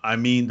 I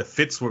mean, the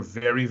fits were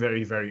very,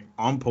 very, very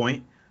on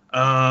point.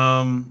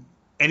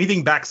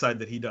 Anything backside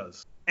that he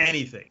does.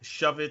 Anything.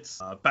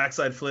 Shove-its,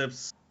 backside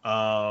flips.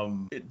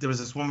 There was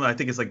this woman, I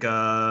think it's like,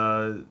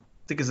 at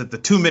the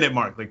 2 minute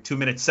mark, like 2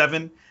 minutes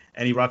 7.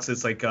 And he rocks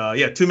this like,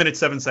 2 minutes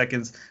 7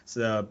 seconds.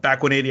 So,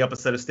 back 180 up a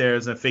set of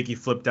stairs and a fakey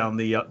flip down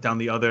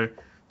the other.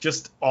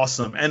 Just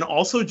awesome. And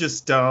also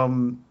just,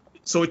 so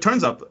it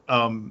turns out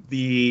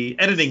the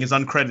editing is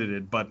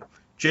uncredited, but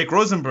Jake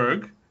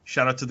Rosenberg,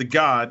 shout out to the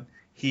God,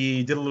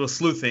 he did a little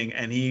sleuthing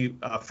and he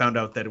found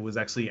out that it was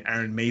actually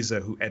Aaron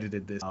Meza who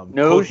edited this.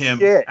 No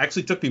shit.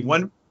 Actually took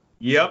me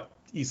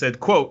he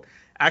said, quote,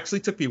 actually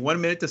took me 1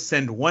 minute to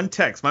send one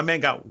text. My man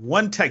got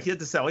one text. He had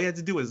to say, all he had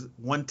to do was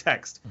one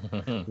text.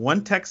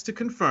 One text to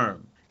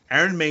confirm.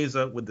 Aaron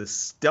Meza with the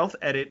stealth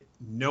edit,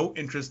 no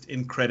interest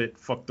in credit,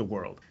 fuck the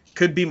world.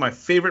 Could be my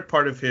favorite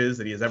part of his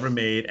that he has ever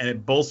made, and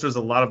it bolsters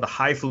a lot of the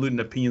highfalutin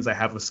opinions I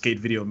have of skate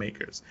video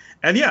makers.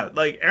 And yeah,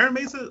 like Aaron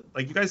Meza,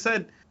 like you guys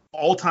said,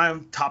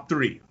 all-time top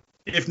 3,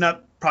 if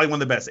not probably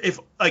one of the best. If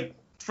like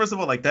first of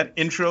all, like that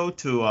intro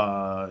to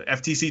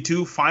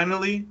FTC2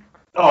 finally.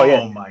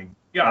 Oh my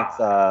god,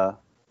 that's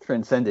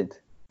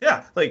transcendent.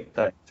 Yeah, like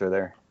that intro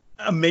there.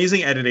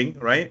 Amazing editing,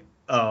 right?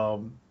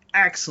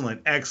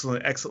 Excellent,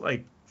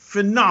 like.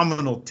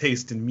 Phenomenal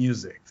taste in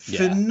music.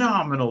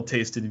 Phenomenal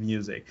taste in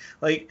music.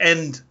 Like,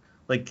 and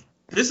like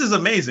this is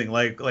amazing.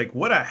 Like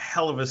what a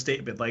hell of a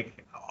statement.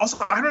 Like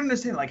Also, I don't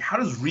understand, like, how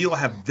does Real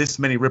have this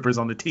many rippers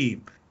on the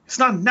team? It's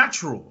not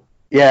natural.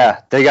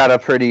 Yeah, they got a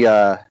pretty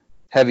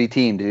heavy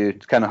team, dude.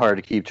 It's kind of hard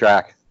to keep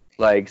track.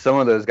 Like, some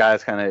of those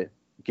guys kind of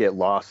get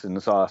lost in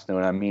the sauce, know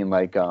what I mean?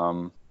 Like,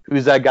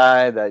 who's that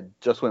guy that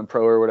just went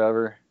pro or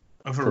whatever?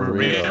 Oh, for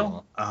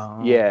Real?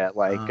 Yeah,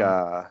 like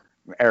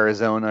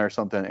Arizona or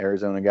something,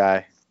 Arizona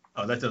guy.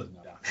 Oh, that doesn't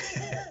matter.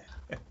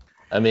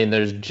 I mean,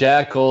 there's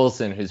Jack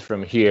Olson, who's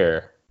from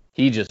here.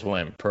 He just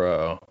went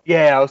pro.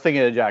 Yeah, I was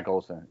thinking of Jack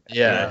Olson.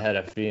 Yeah, I had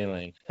a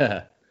feeling.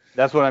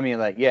 That's what I mean.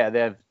 Like, yeah, they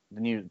have the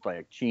new,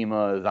 like,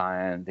 Chima,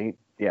 Zion.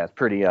 It's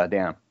pretty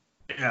damn.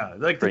 Yeah,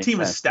 like, the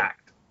team is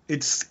stacked.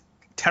 It's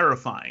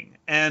terrifying.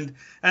 And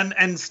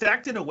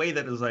stacked in a way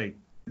that is, like,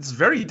 it's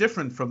very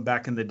different from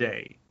back in the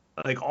day.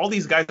 Like, all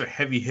these guys are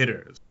heavy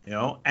hitters, you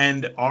know,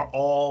 and are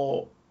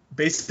all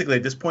basically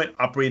at this point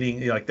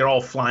operating, like, they're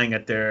all flying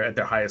at their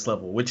highest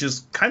level, which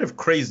is kind of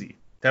crazy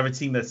to have a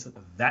team that's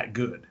that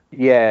good.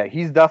 Yeah,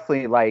 he's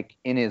definitely, like,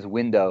 in his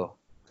window,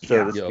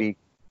 so to speak.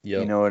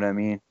 Yep. You know what I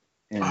mean?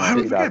 I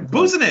don't forget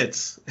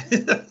Buzenitz.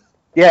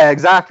 Yeah,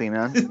 exactly,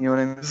 man. You know what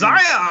I mean?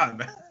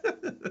 Zion.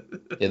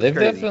 Yeah,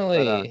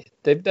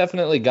 they've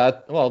definitely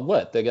got, well,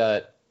 what? They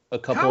got a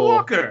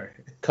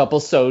couple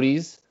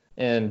Sodies,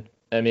 and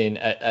I mean,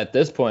 at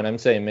this point, I'm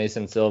saying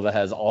Mason Silva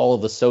has all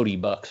of the Sodi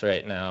bucks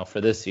right now for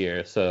this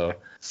year. So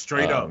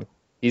straight up,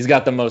 he's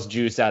got the most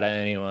juice out of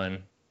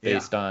anyone,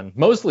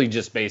 mostly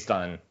just based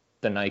on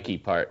the Nike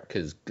part.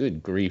 Because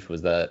good grief,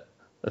 was that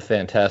a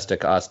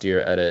fantastic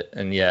austere edit?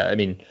 And yeah, I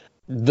mean,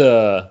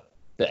 the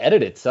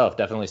edit itself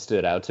definitely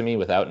stood out to me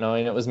without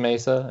knowing it was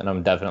Mesa, and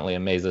I'm definitely a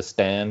Mesa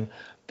stan.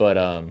 But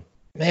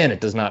man,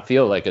 it does not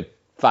feel like a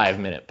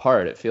 5-minute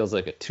part. It feels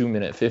like a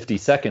 2-minute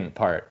 50-second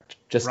part,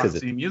 just because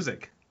it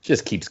music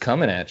just keeps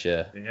coming at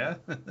you. Yeah.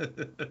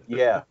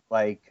 Yeah,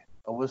 like,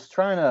 I was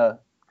trying to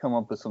come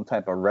up with some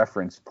type of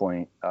reference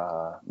point.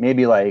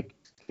 Maybe like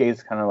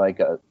Skate's kind of like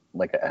a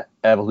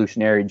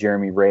evolutionary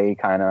Jeremy Ray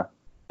kind of,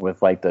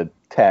 with like the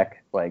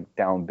tech, like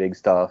down big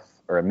stuff,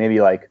 or maybe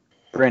like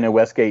Brandon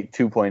Westgate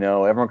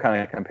 2.0. Everyone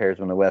kind of compares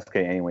him to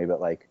Westgate anyway, but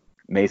like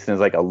Mason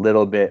is like a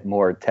little bit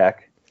more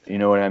tech. You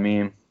know what I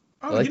mean?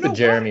 I like the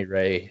Jeremy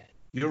Ray.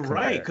 You're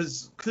right,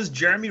 because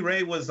Jeremy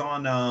Ray was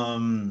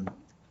on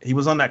he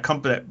was on that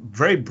company,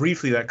 very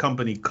briefly, that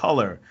company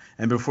Color,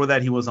 and before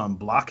that he was on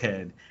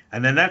Blockhead,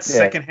 and then that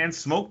Secondhand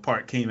Smoke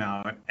part came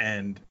out,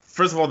 and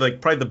first of all,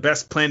 like, probably the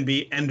best Plan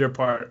B Ender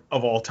part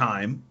of all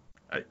time,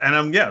 and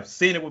I'm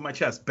saying it with my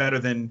chest, better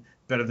than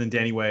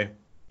Danny Way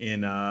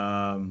in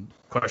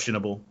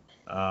Questionable.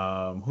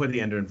 Who had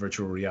the Ender in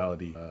Virtual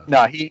Reality?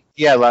 No, he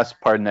had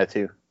last part in that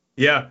too.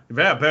 Yeah,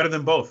 better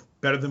than both.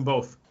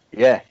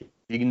 Yeah,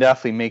 you can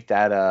definitely make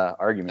that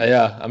argument.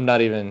 Yeah, I'm not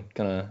even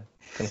gonna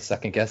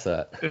second guess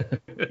that.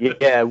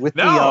 Yeah, with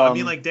I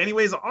mean, like, Danny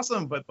Way is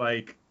awesome, but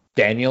like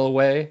Daniel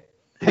Way.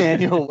 What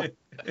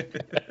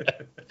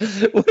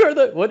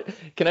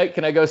can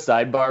I go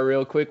sidebar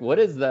real quick? What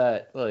is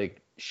that,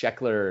 like,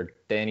 Sheckler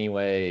Danny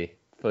Way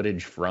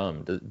footage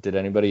from? Did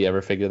anybody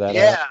ever figure that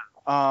out?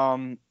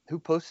 Yeah. Who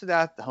posted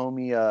that? The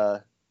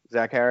homie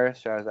Zach Harris.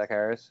 Shout out Zach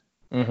Harris.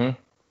 Mm-hmm.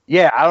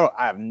 Yeah,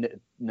 I have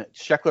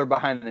Sheckler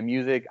behind the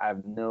music. I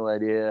have no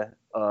idea.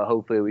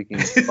 Hopefully we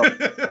can.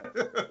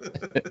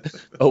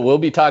 Oh, we'll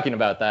be talking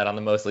about that on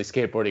the Mostly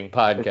Skateboarding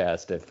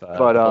podcast if the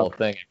whole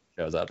thing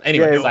shows up.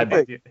 Anyway,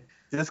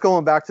 just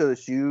going back to the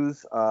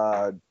shoes,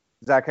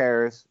 Zach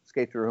Harris,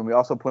 Skate Through, whom we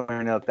also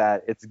pointed out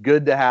that it's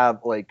good to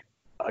have like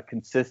a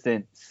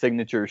consistent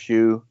signature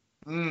shoe.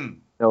 Know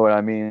what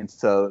I mean?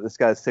 So this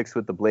guy's 6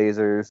 with the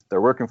Blazers.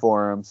 They're working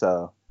for him,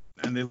 so.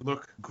 And they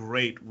look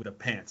great with the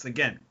pants.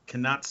 Again,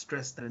 cannot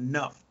stress that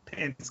enough.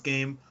 Pants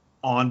game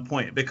on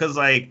point. Because,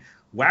 like,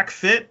 whack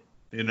fit,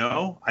 you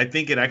know, I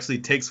think it actually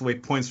takes away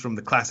points from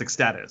the classic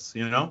status,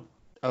 you know?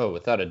 Oh,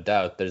 without a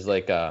doubt. There's,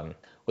 like,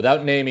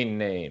 without naming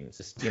names,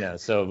 just, you know,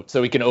 so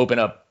we can open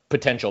up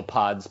potential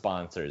pod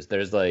sponsors.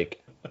 There's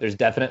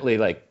definitely,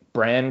 like,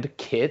 brand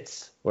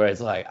kits where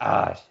it's like,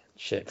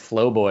 shit,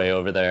 Flowboy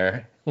over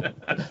there.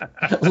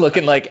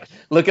 looking like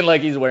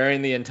he's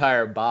wearing the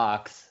entire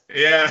box.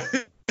 Yeah.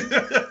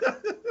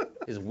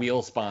 His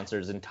wheel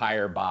sponsor's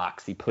entire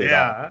box he put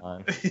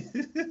on.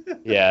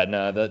 Yeah,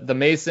 no, the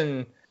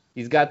Mason,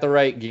 he's got the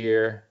right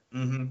gear.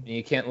 Mm-hmm.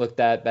 You can't look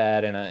that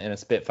bad in a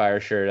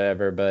Spitfire shirt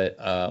ever, but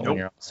when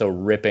you're also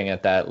ripping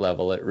at that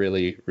level, it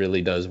really,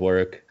 really does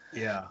work.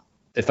 Yeah.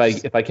 If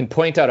I can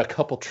point out a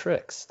couple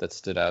tricks that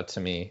stood out to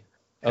me.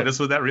 Hit us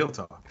with that real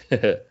talk.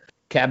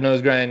 Cab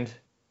nose grind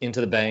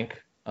into the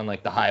bank on,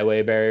 like, the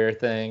highway barrier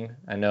thing.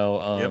 I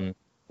know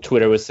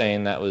Twitter was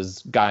saying that was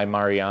Guy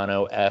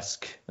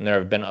Mariano-esque, and there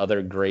have been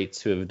other greats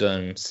who have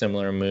done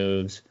similar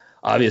moves.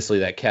 Obviously,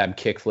 that cab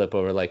kickflip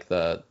over, like,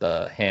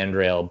 the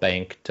handrail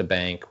bank to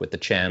bank with the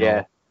channel.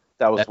 Yeah,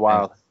 that was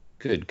wild.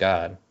 Good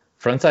God.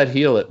 Frontside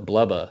heel at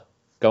Blubba,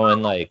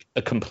 going, like,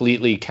 a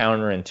completely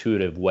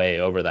counterintuitive way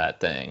over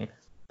that thing.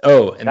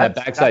 Oh, and that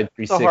backside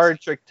 360. That's a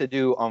hard trick to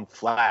do on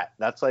flat.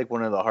 That's, like,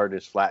 one of the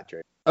hardest flat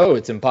tricks. Oh,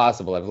 it's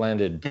impossible. I've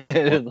landed.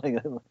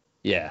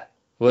 Yeah.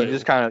 What, You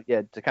just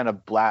to kind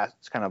of blast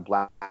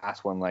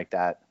one like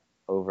that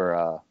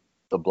over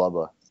the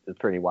blubber. It's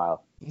pretty wild.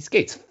 he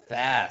skates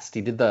fast.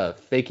 He did the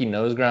fakie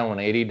nose ground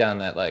 180 down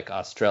that like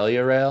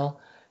Australia rail,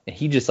 and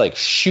he just like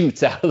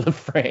shoots out of the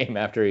frame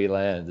after he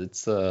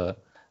lands.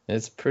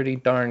 It's pretty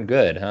darn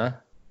good, huh?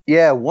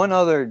 Yeah, one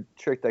other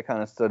trick that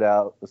kind of stood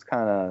out was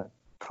kind of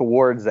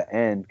towards the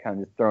end, kind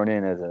of just thrown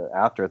in as an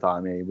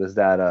afterthought maybe, was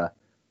that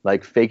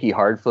like fakie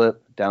hard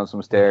flip down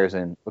some stairs,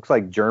 and looks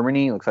like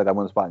that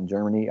one spot in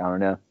Germany. I don't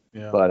know.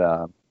 Yeah.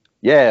 But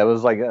yeah, it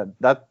was like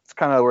that's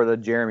kind of where the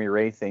Jeremy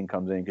Ray thing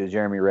comes in, because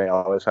Jeremy Ray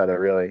always had a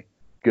really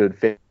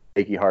good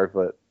fakie hard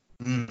flip.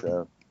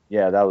 So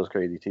yeah, that was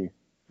crazy too.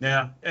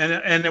 Yeah,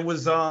 and it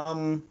was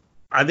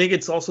I think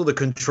it's also the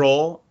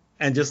control,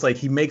 and just like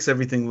he makes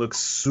everything look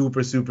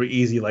super super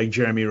easy, like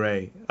Jeremy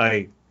Ray.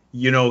 Like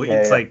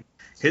like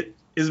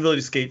his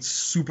ability to skate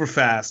super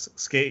fast,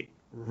 skate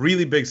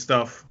really big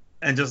stuff,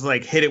 and just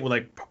like hit it with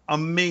like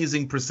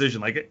amazing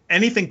precision. Like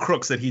anything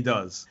crooks that he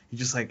does, he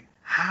just like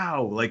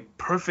how like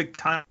perfect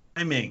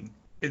timing.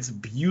 It's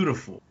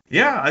beautiful.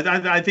 Yeah,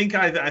 I think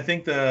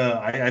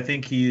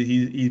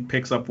he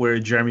picks up where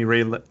Jeremy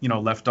Ray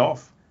left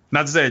off.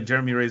 Not to say that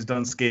Jeremy Ray's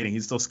done skating;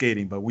 he's still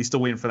skating, but we still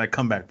waiting for that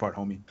comeback part,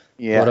 homie.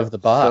 Yeah. What of the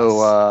boss?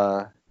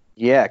 So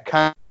yeah,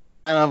 kind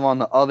of on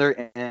the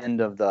other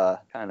end of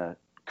the kind of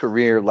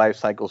career life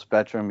cycle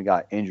spectrum, we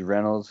got Andrew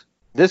Reynolds.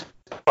 This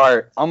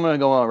part, I'm gonna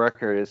go on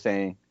record as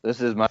saying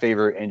this is my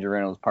favorite Andrew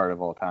Reynolds part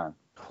of all time.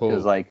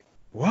 Because I'm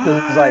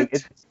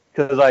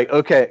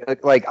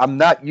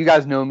not. You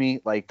guys know me,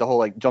 like the whole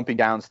like jumping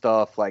down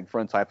stuff, like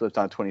frontside flips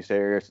on 20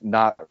 stairs,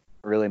 not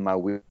really my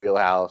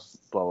wheelhouse,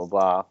 blah blah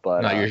blah.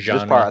 But not your genre.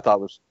 This part I thought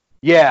was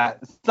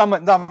it's not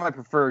my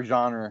preferred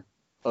genre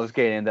of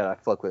skating that I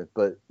fuck with.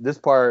 But this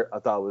part I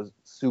thought was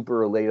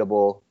super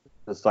relatable.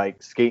 Just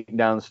like skating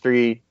down the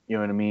street, you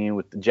know what I mean,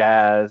 with the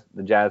jazz.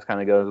 The jazz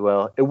kind of goes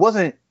well. It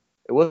wasn't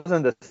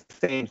the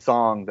same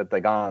song that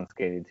the Gone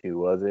skated to,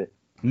 was it?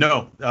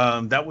 No,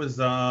 that was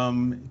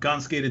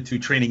Gone Skated to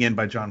Training In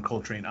by John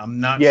Coltrane.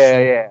 I'm not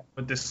sure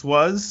what this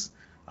was,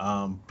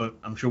 but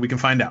I'm sure we can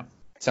find out.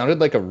 It sounded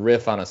like a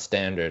riff on a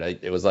standard.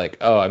 It was like,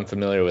 oh, I'm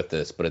familiar with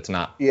this, but it's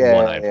not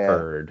one I've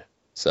heard.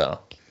 So.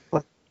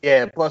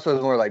 Yeah, plus it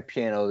was more like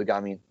piano. The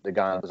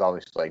guy was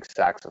always like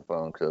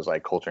saxophone because it was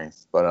like Coltrane.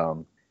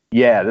 But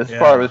this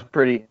part was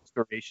pretty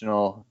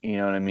inspirational. You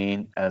know what I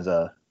mean? As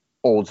a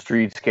old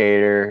street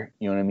skater,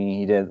 you know what I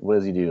mean. What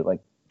does he do?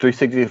 Like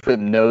 360 flip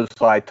nose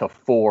slide to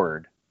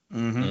forward.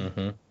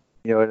 Mm-hmm.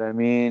 You know what I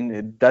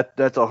mean?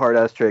 That's a hard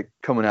ass trick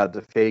coming out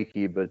to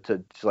fakie, but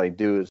to like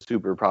do it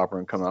super proper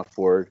and come out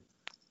forward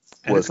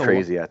was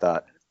crazy. I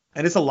thought.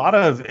 And it's a lot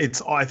of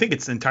I think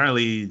it's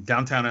entirely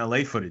downtown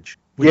LA footage.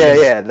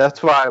 Yeah,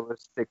 that's why I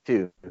was sick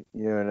too.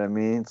 You know what I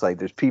mean? It's like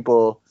there's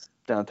people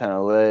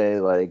downtown LA,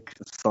 like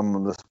some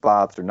of the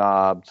spots are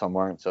knobs, some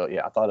aren't. So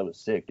yeah, I thought it was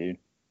sick, dude.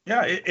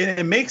 Yeah,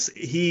 it makes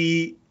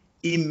he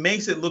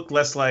makes it look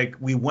less like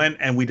we went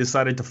and we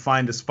decided to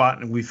find a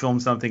spot and we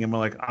filmed something and we're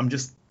like,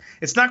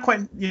 it's not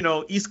quite,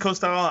 East Coast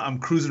style. I'm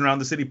cruising around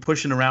the city,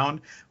 pushing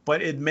around,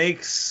 but it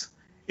makes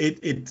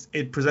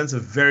it presents a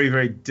very,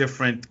 very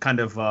different kind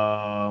of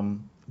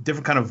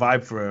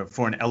vibe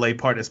for an LA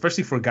part,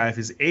 especially for a guy of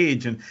his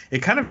age. And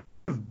it kind of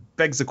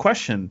begs the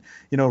question,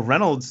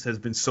 Reynolds has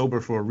been sober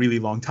for a really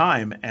long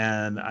time.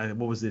 And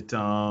what was it?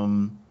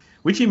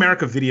 Which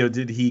America video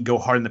did he go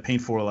hard in the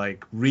paint for?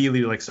 Like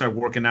really like start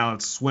working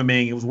out,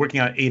 swimming. He was working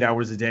out 8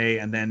 hours a day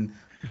and then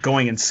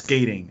going and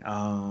skating.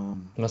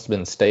 Must have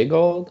been Stay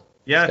Gold.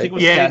 Yeah, I think it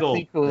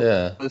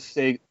was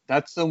Stay Gold.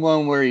 That's the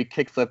one where he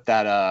kickflipped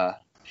that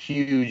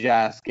huge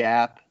ass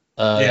gap.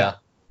 Yeah.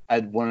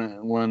 I'd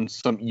won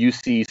some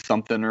UC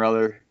something or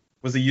other.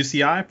 Was it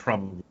UCI?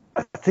 Probably.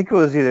 I think it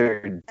was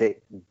either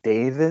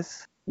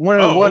Davis. One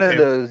of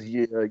those.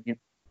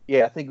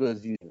 Yeah, I think it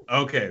was UC.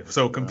 Okay,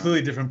 so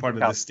completely different part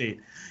of the state.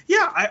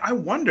 Yeah, I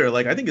wonder.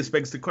 Like, I think it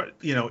begs the question.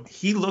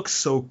 He looks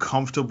so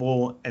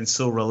comfortable and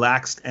so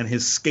relaxed, and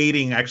his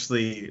skating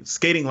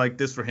like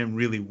this for him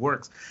really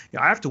works.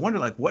 I have to wonder,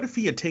 like, what if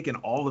he had taken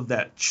all of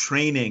that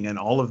training and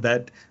all of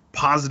that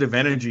positive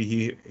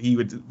energy he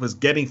was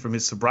getting from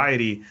his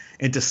sobriety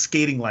into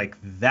skating like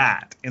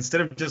that,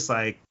 instead of just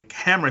like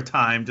hammer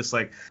time, just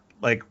like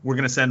we're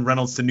gonna send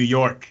Reynolds to New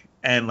York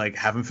and like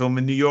have him film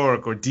in New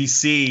York or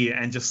DC,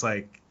 and just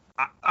like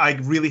I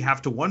really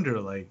have to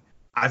wonder, like,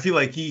 I feel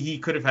like he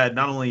could have had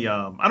not only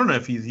I don't know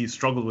if he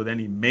struggled with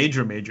any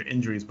major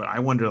injuries, but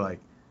I wonder like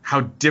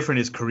how different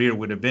his career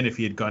would have been if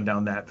he had gone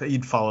down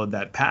he'd followed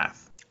that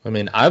path. I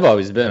mean, I've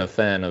always been a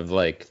fan of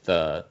like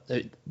the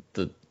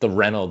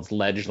Reynolds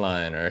ledge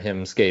line or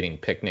him skating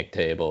picnic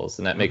tables,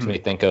 and that makes me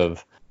think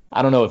of,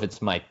 I don't know if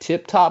it's my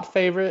tip-top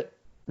favorite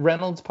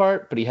Reynolds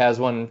part, but he has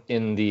one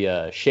in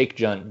the Shake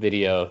Junt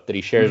video that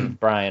he shares with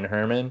Brian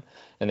Herman,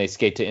 and they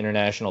skate to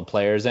International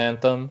Players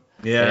Anthem.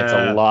 Yeah, and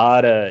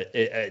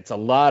it's a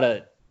lot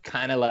of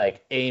kind of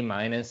like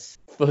A-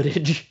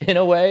 footage in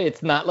a way.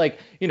 It's not like,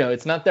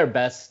 it's not their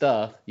best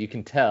stuff, you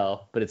can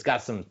tell, but it's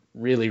got some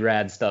really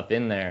rad stuff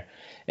in there.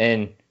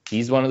 And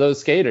he's one of those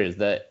skaters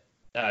that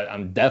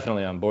I'm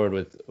definitely on board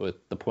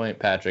with the point,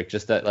 Patrick.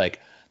 Just that like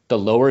the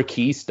lower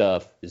key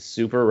stuff is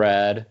super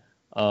rad.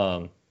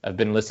 I've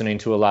been listening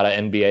to a lot of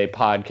NBA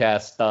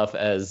podcast stuff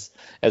as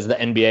the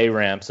NBA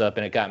ramps up,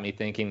 and it got me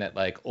thinking that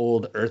like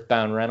old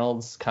Earthbound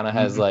Reynolds kind of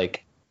has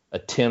like a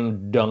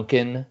Tim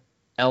Duncan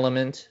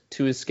element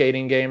to his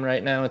skating game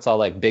right now. It's all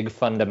like big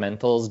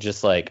fundamentals,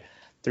 just like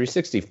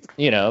 360,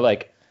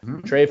 like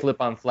tray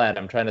flip on flat.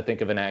 I'm trying to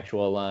think of an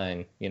actual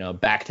line,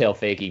 backtail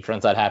fakie,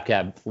 frontside half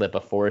cab flip, a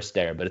forced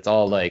air, but it's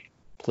all like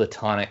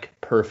platonic,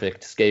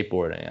 perfect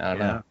skateboarding. I don't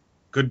know.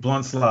 Good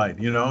blunt slide,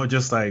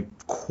 just like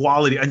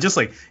quality. And just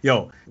like,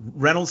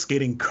 Reynolds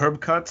skating curb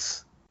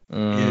cuts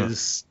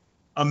is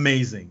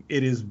amazing.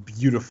 It is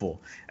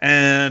beautiful.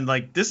 And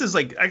like, this is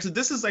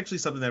actually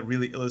something that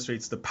really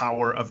illustrates the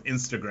power of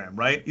Instagram,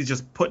 right? He's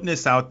just putting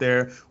this out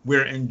there.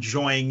 We're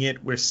enjoying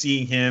it. We're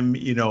seeing him,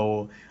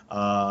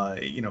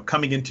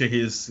 coming into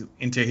his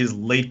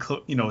late,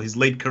 his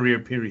late career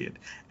period.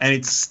 And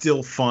it's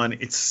still fun.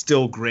 It's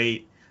still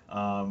great.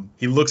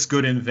 He looks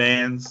good in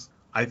Vans.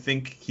 I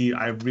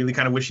really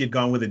kind of wish he had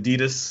gone with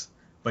Adidas,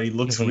 but he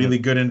looks really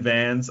good in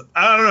Vans.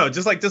 I don't know,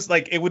 just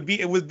like it would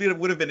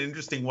have been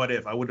interesting. What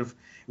if it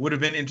would have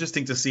been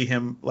interesting to see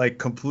him like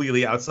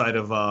completely outside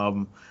of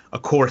a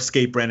core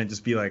skate brand and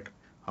just be like,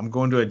 I'm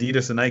going to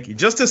Adidas and Nike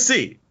just to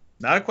see.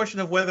 Not a question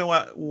of whether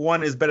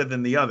one is better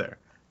than the other,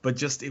 but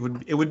just it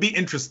would be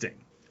interesting.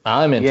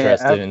 I'm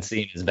interested in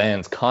seeing his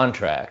Vans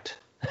contract.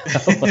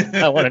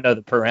 I want to know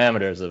the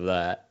parameters of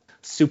that.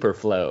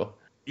 Superflow.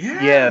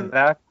 Yeah,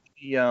 back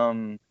the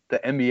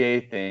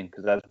NBA thing,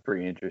 because that's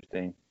pretty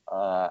interesting.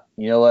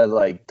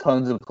 Like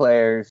tons of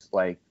players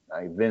like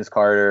Vince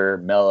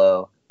Carter,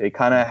 Melo, they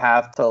kind of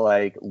have to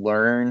like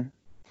learn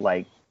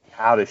like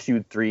how to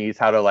shoot threes,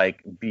 how to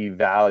like be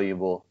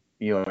valuable.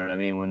 You know what I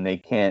mean? When they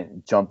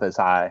can't jump as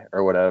high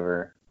or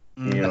whatever.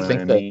 I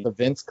think the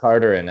Vince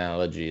Carter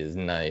analogy is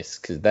nice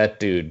because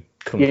that dude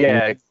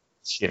completely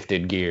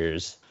shifted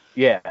gears.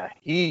 Yeah,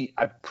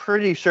 I'm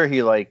pretty sure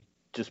he like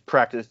just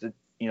practiced it.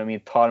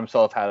 Taught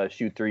himself how to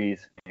shoot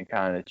threes and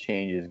kind of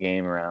change his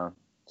game around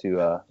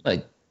to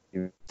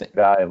be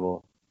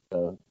valuable.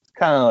 So it's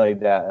kind of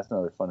like that. That's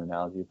another fun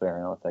analogy for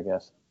Reynolds, I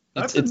guess.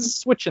 It's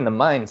switching the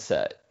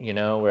mindset,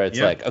 where it's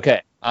like,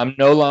 okay, I'm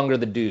no longer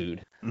the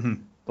dude,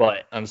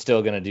 but I'm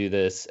still going to do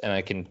this, and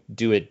I can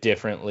do it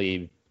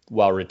differently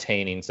while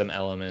retaining some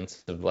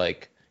elements of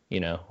like,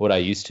 what I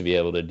used to be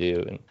able to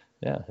do. And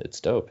yeah,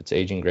 it's dope. It's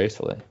aging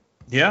gracefully.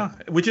 Yeah,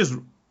 which is,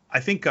 I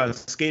think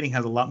skating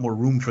has a lot more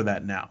room for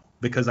that now.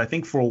 Because I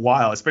think for a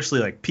while,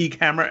 especially like peak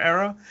Hammer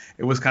era,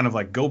 it was kind of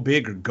like go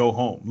big or go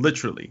home,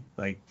 literally.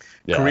 Like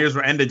careers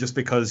were ended just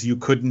because you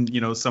couldn't,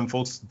 some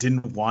folks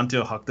didn't want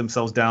to huck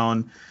themselves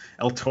down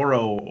El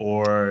Toro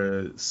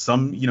or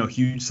some,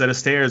 huge set of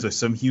stairs or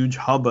some huge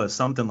hubba,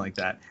 something like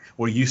that,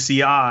 or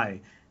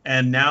UCI.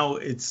 And now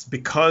it's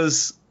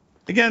because,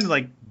 again,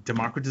 like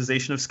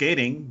democratization of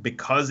skating,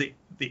 because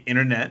the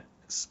internet,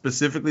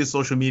 specifically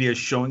social media, is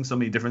showing so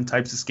many different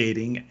types of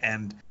skating,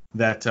 and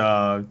that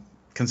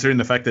considering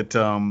the fact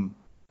that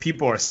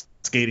people are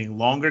skating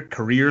longer,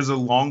 careers are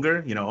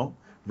longer,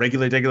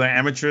 regular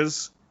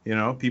amateurs,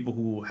 people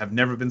who have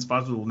never been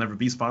sponsored, will never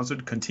be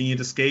sponsored, continue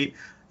to skate,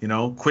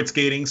 quit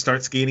skating,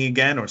 start skating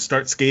again, or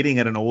start skating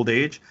at an old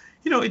age.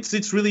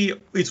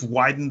 It's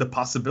widened the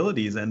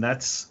possibilities, and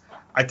that's,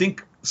 I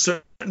think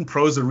certain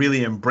pros are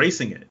really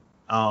embracing it.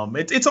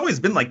 It's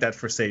always been like that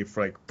for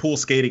like pool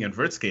skating and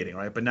vert skating,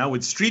 right? But now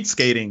with street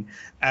skating,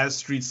 as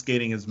street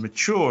skating has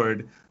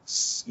matured,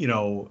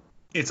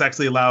 it's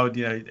actually allowed,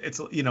 it's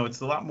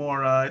a lot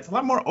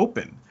more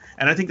open.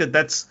 And I think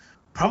that's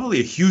probably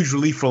a huge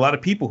relief for a lot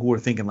of people who are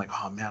thinking like,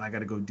 oh man, I got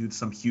to go do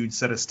some huge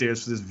set of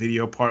stairs for this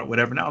video part,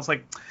 whatever. Now it's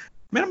like,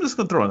 man, I'm just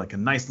going to throw in like a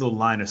nice little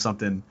line or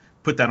something,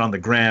 put that on the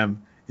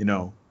gram,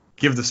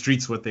 give the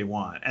streets what they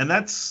want. And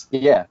that's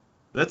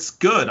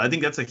good. I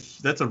think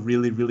that's a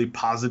really, really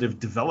positive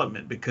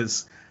development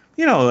because,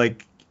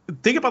 like,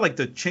 think about like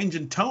the change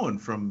in tone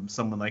from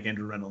someone like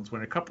Andrew Reynolds,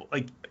 when a couple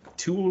like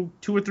two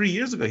or 3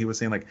 years ago he was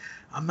saying like,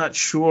 I'm not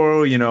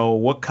sure,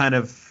 what kind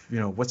of,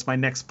 what's my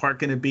next part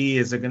going to be?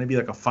 Is there going to be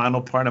like a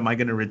final part? Am I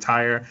going to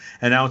retire?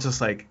 And now it's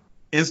just like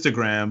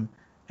Instagram,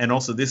 and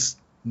also this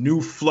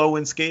new flow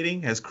in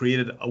skating has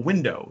created a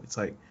window. It's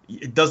like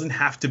it doesn't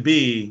have to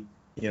be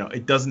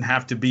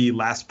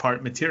last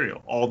part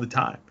material all the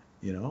time.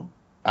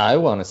 I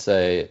want to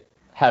say,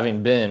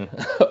 having been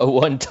a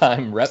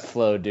one-time rep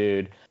flow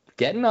dude,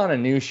 getting on a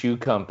new shoe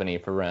company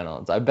for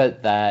Reynolds, I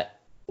bet that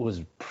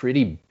was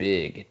pretty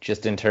big,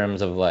 just in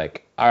terms of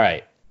like, all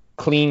right,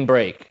 clean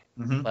break.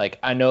 Like,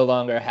 I no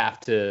longer have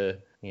to,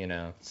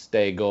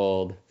 stay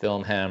gold,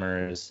 film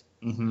hammers.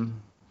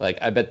 Like,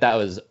 I bet that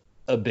was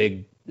a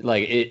big,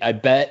 like, I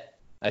bet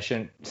I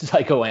shouldn't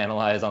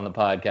psychoanalyze on the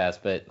podcast,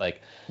 but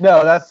like.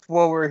 No, that's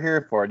what we're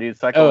here for, dude.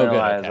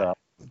 Psychoanalyze. Okay.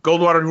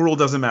 Goldwater rule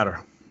doesn't matter.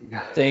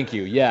 Thank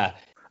you. Yeah.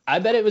 I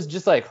bet it was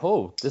just like,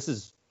 oh, this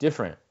is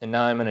different. And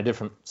now I'm in a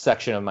different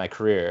section of my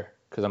career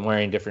because I'm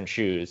wearing different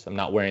shoes. I'm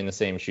not wearing the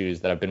same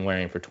shoes that I've been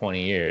wearing for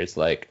 20 years.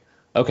 Like,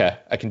 okay,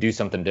 I can do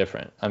something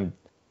different. I'm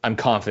I'm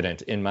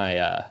confident in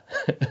my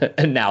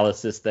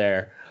analysis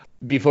there.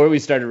 Before we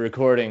started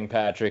recording,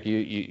 Patrick,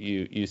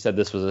 you said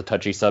this was a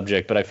touchy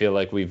subject, but I feel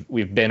like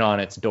we've been on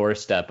its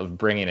doorstep of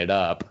bringing it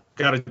up.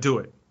 Got to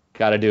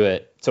do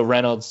it. So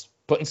Reynolds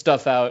putting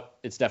stuff out.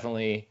 It's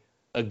definitely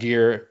a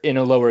gear in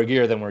a lower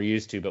gear than we're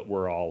used to, but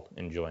we're all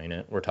enjoying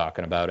it. We're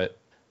talking about it.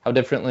 How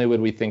differently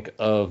would we think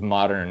of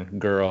Modern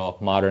Girl,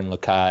 Modern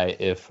Lakai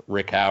if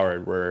Rick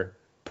Howard were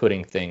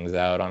putting things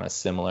out on a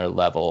similar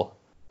level,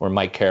 or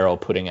Mike Carroll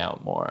putting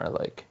out more?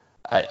 Like,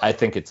 I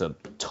think it's a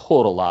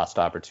total lost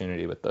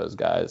opportunity with those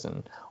guys,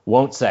 and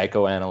won't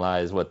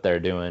psychoanalyze what they're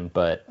doing,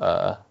 but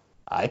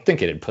I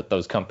think it'd put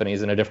those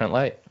companies in a different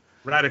light.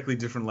 Radically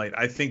different light.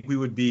 I think we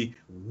would be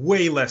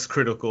way less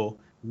critical,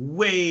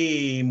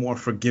 way more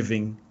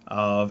forgiving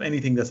of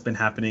anything that's been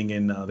happening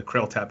in the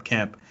Krail Tap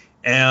camp.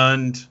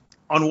 And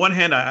on one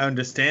hand, I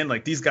understand,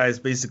 like, these guys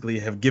basically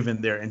have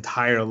given their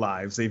entire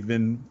lives. They've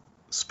been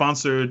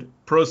sponsored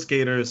pro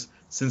skaters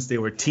since they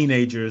were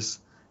teenagers.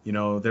 You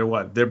know,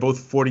 they're both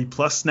 40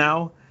 plus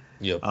now.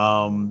 Yep.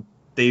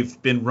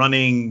 They've been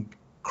running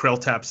Krail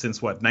Tap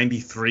since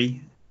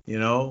 93, you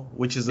know,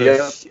 which is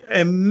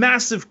a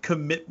massive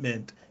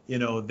commitment. You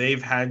know,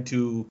 they've had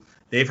to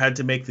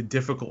make the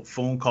difficult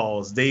phone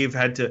calls. They've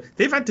had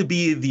to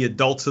be the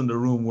adults in the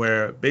room,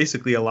 where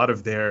basically a lot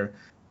of their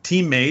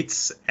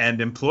teammates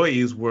and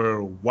employees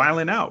were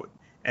wilding out.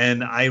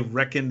 And I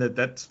reckon that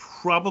that's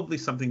probably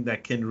something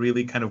that can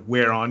really kind of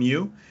wear on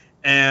you.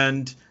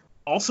 And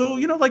also,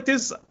 you know, like,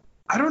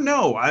 I don't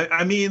know.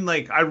 I mean,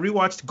 like, I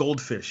rewatched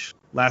Goldfish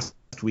last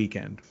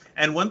weekend.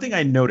 And one thing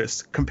I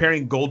noticed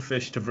comparing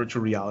Goldfish to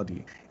virtual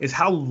reality is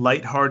how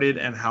lighthearted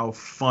and how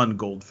fun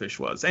Goldfish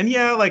was. And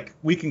yeah, like,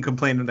 we can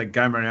complain that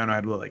Guy Mariano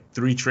had like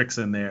 3 tricks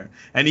in there.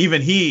 And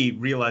even he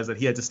realized that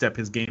he had to step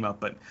his game up.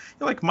 But, you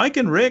know, like, Mike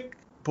and Rick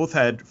both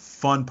had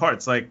fun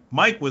parts. Like,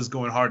 Mike was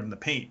going hard in the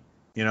paint,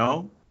 you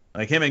know?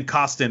 Like, him and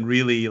Costin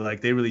really,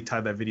 like, they really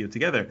tied that video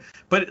together.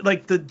 But,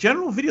 like, the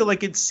general video,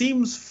 like, it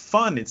seems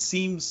fun. It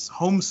seems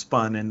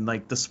homespun. And,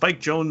 like, the Spike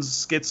Jonze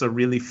skits are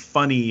really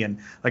funny. And,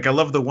 like, I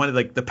love the one,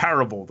 like, the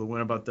parable, the one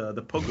about the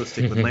pogo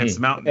stick with Lance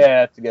Mountain.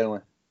 Yeah, that's a good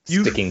one.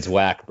 Sticking's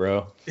whack,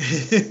 bro.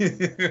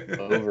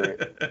 Over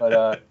it.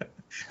 But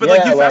yeah,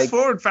 like,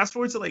 you fast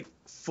forward to, like,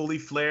 Fully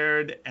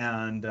Flared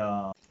and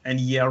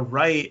Yeah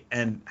Right,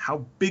 and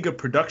how big of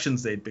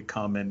productions they'd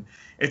become. And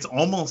it's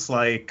almost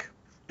like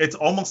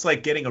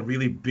getting a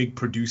really big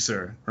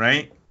producer,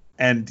 right?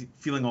 And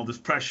feeling all this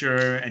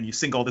pressure, and you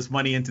sink all this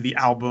money into the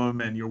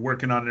album, and you're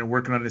working on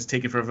it, it's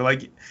taking forever.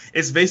 Like,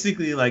 it's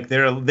basically like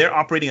they're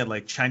operating at,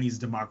 like, Chinese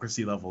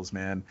democracy levels,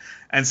 man.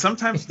 And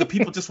sometimes the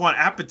people just want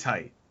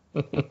appetite,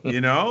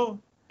 you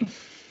know?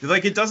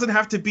 Like, it doesn't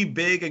have to be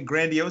big and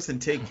grandiose and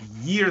take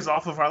years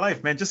off of our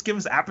life, man. Just give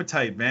us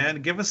appetite,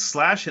 man. Give us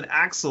Slash and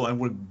Axl, and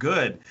we're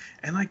good.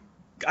 And, like,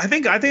 I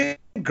think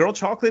Girl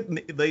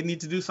Chocolate, they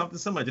need to do something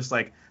similar.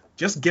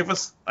 Just give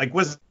us, like,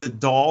 was the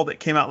Doll that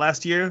came out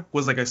last year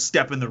was like a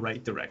step in the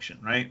right direction,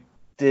 right?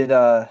 Did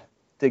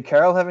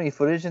Carroll have any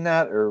footage in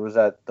that, or was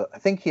that I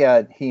think he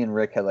and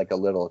Rick had, like, a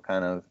little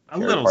kind of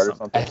part or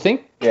something. I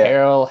think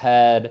Carroll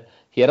had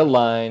a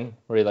line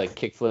where he, like,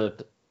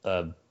 kickflipped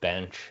a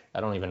bench.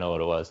 I don't even know what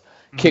it was.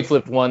 Mm-hmm.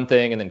 Kickflipped one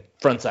thing and then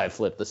frontside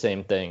flipped the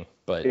same thing,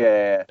 but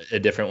a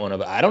different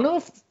one. I don't know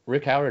if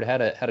Rick Howard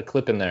had a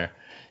clip in there.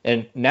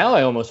 And now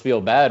I almost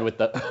feel bad with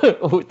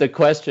the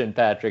question,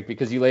 Patrick,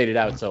 because you laid it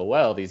out so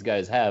well. These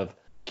guys have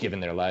given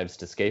their lives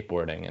to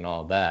skateboarding and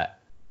all that.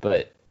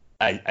 But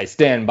I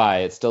stand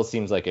by it. Still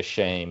seems like a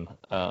shame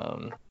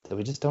that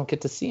we just don't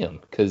get to see him.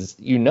 Because,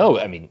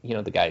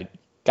 the guy,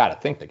 got to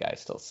think the guy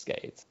still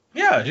skates.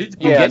 Yeah. You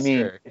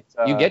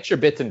get your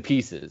bits and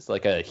pieces,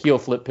 like a heel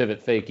flip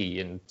pivot fakie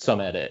in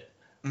some edit.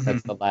 Mm-hmm.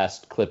 That's the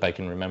last clip I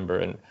can remember.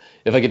 And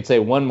if I could say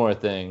one more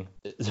thing,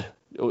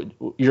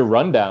 your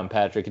rundown,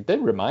 Patrick, it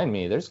did remind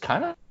me there's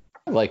kind of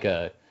like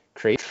a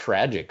crazy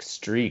tragic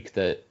streak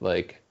that,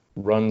 like,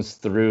 runs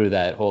through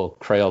that whole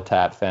Krail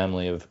Tap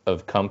family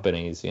of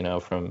companies, you know,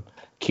 from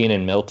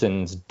Keenan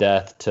Milton's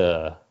death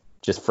to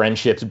just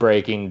friendships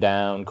breaking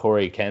down,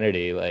 Corey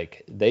Kennedy.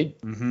 Like, they've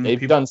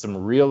done some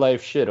real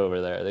life shit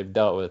over there. They've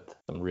dealt with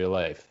some real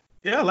life.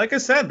 Yeah, like I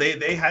said,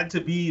 they had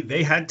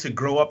to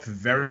grow up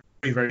very,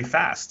 very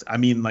fast. I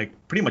mean, like,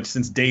 pretty much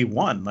since day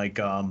one. Like,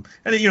 and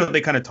then, you know,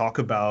 they kind of talk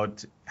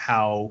about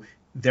how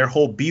their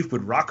whole beef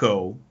with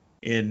Rocco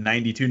in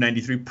 92,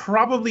 93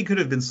 probably could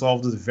have been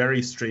solved with a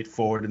very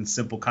straightforward and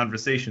simple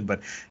conversation.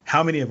 But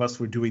how many of us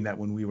were doing that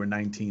when we were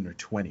 19 or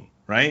 20,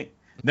 right?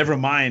 Never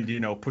mind, you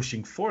know,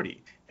 pushing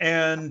 40.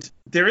 And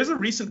there is a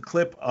recent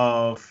clip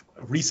of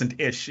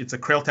recent-ish. It's a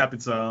Krail Tap.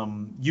 It's a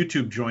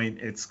YouTube joint.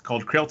 It's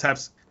called Krail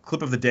Tap's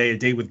Clip of the Day, A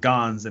Day with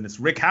Gonz. And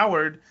it's Rick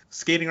Howard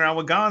skating around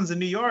with Gonz in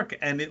New York.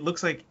 And it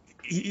looks like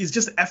he's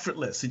just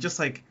effortless. He's just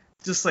like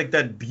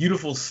that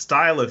beautiful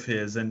style of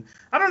his. And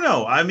I don't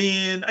know. I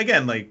mean,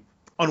 again, like,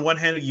 on one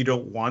hand, you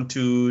don't want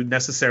to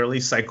necessarily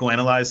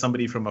psychoanalyze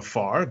somebody from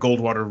afar,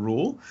 Goldwater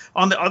rule.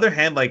 On the other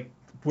hand, like,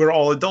 we're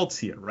all adults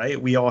here,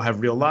 right? We all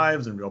have real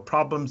lives and real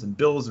problems and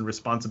bills and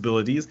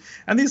responsibilities.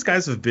 And these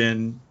guys have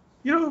been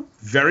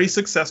very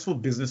successful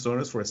business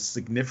owners for a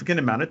significant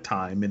amount of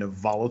time in a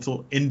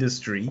volatile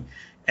industry.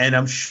 And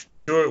I'm sure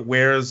it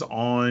wears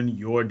on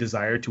your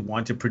desire to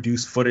want to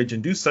produce footage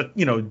and do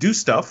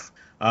stuff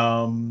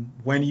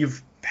when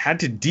you've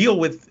had to deal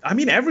with,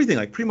 everything,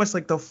 like pretty much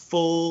like the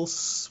full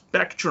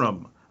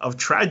spectrum of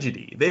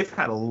tragedy. They've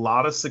had a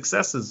lot of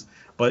successes,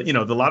 but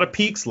a lot of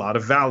peaks, a lot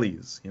of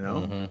valleys,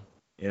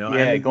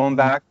 Mm-hmm. Going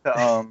back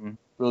to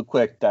real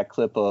quick, that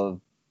clip of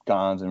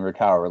Gons and Rick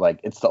Howard, like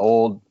it's the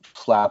old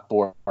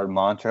slapboard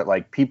mantra,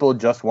 like people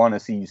just want to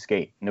see you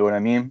skate. You know what I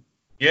mean?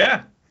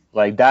 Yeah.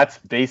 Like that's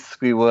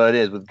basically what it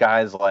is with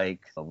guys like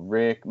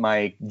Rick,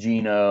 Mike,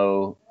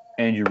 Gino,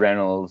 Andrew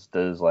Reynolds.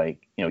 There's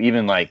like,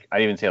 even like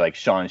I'd even say like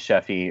Sean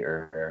Sheffy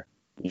or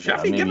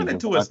Sheffy giving it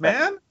to us,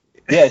 man.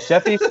 Yeah,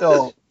 Sheffy's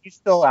he's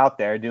still out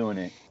there doing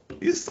it.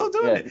 He's still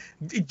doing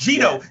it.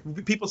 Gino,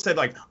 people said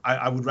like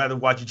I would rather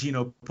watch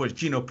Gino push.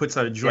 Gino puts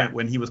out a joint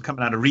when he was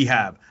coming out of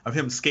rehab of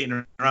him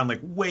skating around like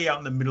way out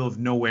in the middle of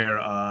nowhere,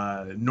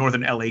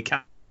 northern LA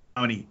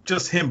County,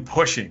 just him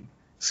pushing,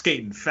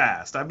 skating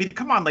fast. I mean,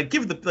 come on, like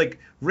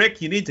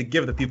Rick, you need to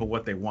give the people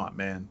what they want,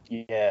 man.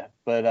 Yeah,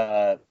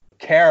 but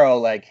Carol,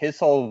 like his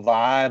whole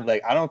vibe,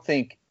 like I don't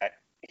think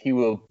he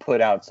will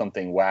put out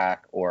something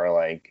whack or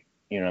like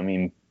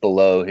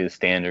below his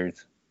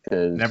standards.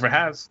 Never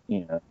has.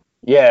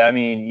 Yeah,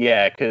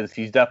 because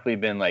he's definitely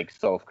been like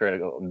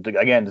self-critical.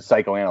 Again, to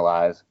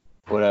psychoanalyze,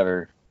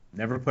 whatever.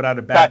 Never put out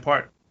a bad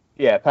part.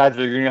 Yeah,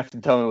 Patrick, you're gonna have to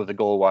tell me what the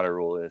Goldwater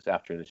rule is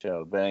after the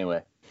show. But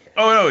anyway.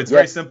 Oh no, it's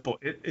very simple.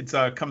 It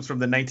comes from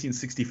the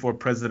 1964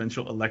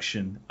 presidential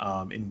election,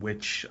 in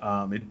which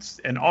it's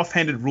an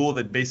offhanded rule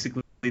that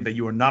basically that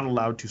you are not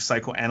allowed to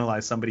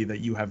psychoanalyze somebody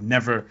that you have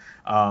never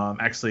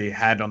actually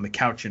had on the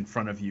couch in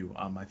front of you.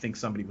 I think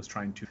somebody was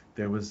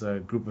there was a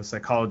group of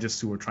psychologists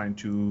who were trying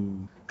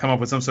to come up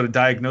with some sort of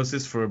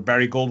diagnosis for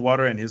Barry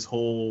Goldwater and his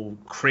whole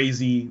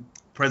crazy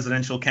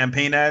presidential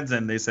campaign ads,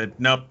 and they said,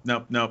 nope.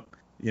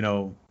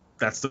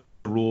 That's the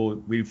rule.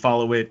 We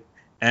follow it.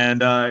 And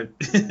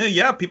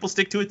people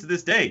stick to it to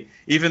this day,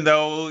 even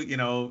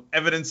though,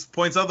 evidence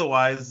points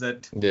otherwise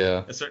that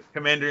a certain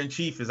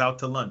commander-in-chief is out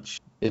to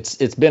lunch.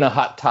 It's been a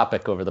hot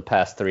topic over the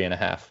past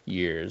 3.5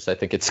 years. I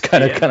think it's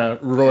kind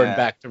of roared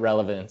back to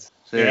relevance.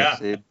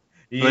 Seriously.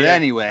 Yeah. But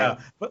anyway,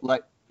 but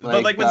like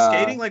when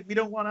skating, like we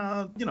don't want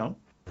to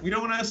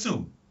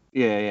assume.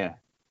 Yeah.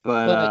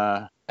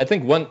 But I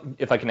think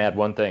if I can add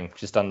one thing,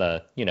 just on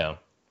the,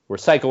 we're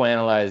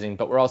psychoanalyzing,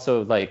 but we're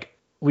also like,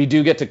 we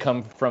do get to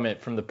come from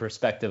it from the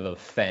perspective of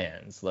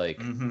fans, like,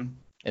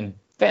 and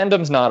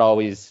fandom's not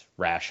always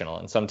rational,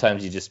 and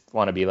sometimes you just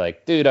want to be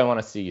like, dude, I want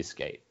to see you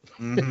skate.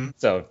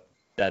 So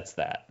that's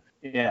that.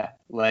 Yeah,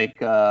 like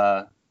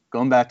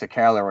going back to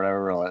Carol or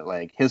whatever,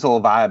 like his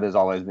whole vibe has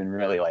always been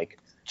really like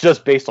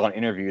just based on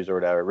interviews or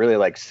whatever, really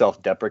like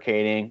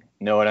self-deprecating.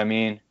 You know what I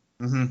mean?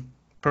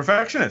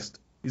 Perfectionist.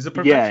 He's a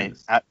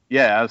perfectionist.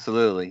 Yeah,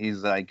 absolutely.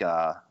 He's like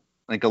a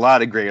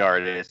lot of great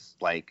artists,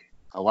 like.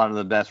 A lot of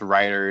the best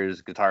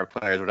writers, guitar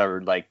players,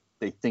 whatever, like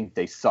they think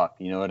they suck.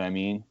 You know what I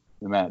mean?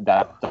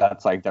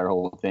 That's like their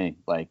whole thing.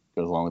 Like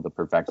goes along with the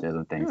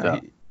perfectionism thing. So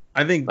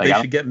I think they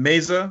should get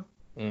Mesa,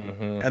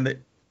 and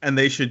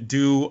they should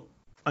do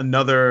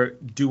another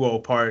duo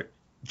part,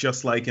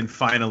 just like in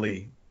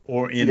Finally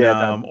or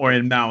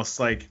in Mouse.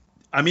 Like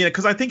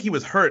because I think he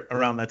was hurt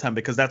around that time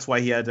because that's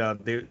why he had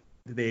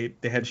they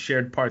had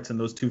shared parts in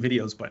those two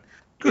videos. But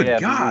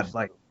good God,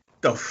 like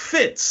the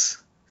fits.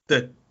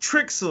 The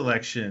trick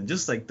selection,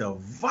 just like the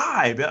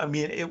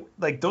vibe.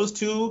 Like those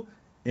two,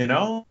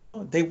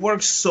 they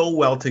work so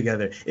well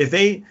together. If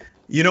they,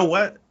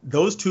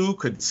 those two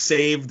could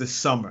save the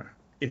summer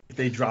if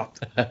they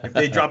dropped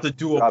a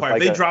duo part. Like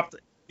they dropped,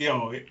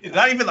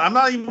 I'm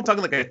not even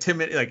talking like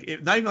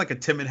not even like a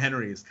Tim and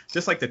Henry's.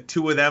 Just like the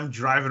two of them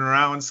driving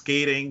around,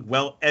 skating,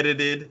 well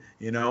edited.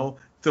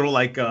 Throw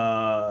like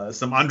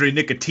some Andre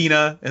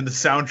Nicotina in the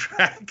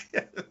soundtrack.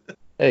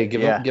 Hey,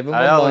 give him a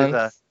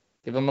month.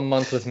 Give him a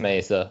month with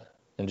Mesa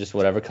and just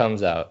whatever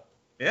comes out.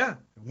 Yeah,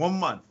 1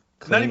 month.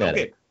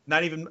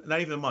 Not even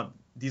a month.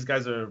 These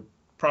guys are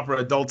proper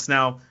adults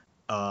now.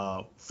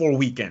 4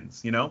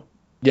 weekends,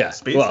 Yeah.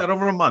 Space out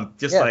over a month.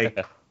 Just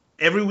like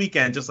every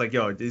weekend, just like,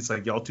 it's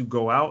like y'all two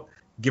go out,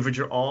 give it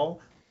your all,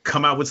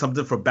 come out with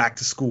something for back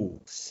to school.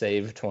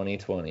 Save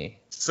 2020.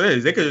 So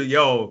they could,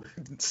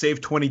 save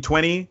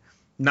 2020.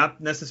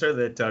 Not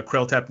necessarily that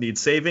Krell Tap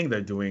needs saving.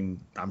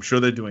 I'm sure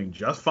they're doing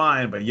just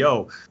fine. But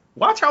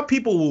watch how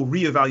people will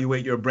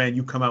reevaluate your brand.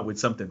 You come out with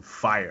something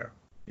fire,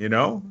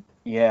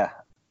 Yeah.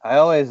 I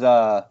always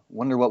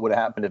wonder what would have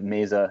happened if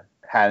Mesa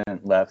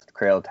hadn't left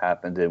Krell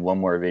Tap and did one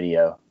more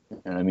video.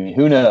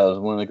 Who knows?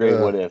 One of the great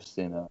what ifs,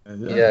 kind of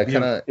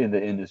in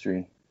the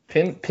industry.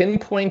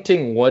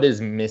 Pinpointing what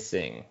is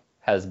missing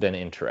has been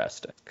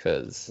interesting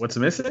because what's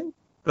missing?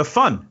 The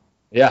fun.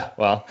 Yeah,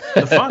 well,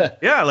 The fun.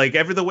 Yeah, like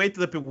the way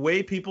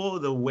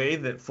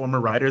that former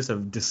writers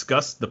have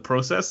discussed the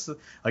process.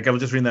 Like I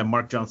was just reading that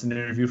Mark Johnson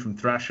interview from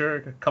Thrasher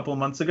a couple of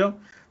months ago.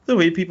 The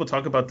way people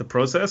talk about the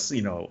process,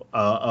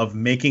 of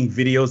making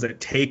videos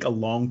that take a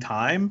long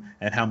time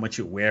and how much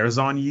it wears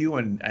on you,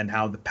 and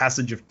how the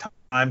passage of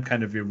time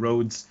kind of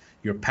erodes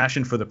your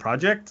passion for the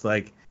project.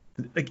 Like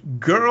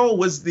Girl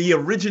was the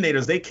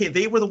originators.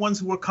 They were the ones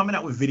who were coming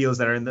out with videos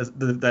that are in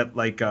that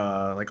like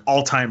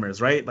Alzheimer's,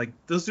 right? Like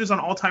those dudes on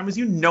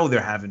Alzheimer's, they're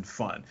having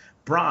fun.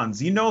 Bronze,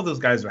 those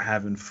guys are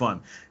having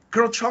fun.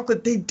 Girl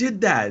Chocolate, they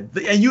did that,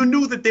 and you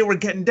knew that they were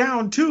getting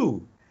down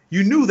too.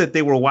 You knew that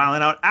they were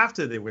wilding out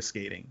after they were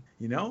skating,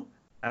 and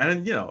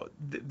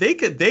they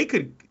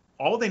could.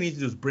 All they need to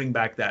do is bring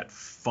back that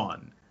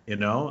fun.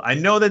 I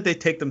know that they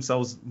take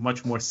themselves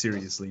much more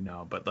seriously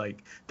now, but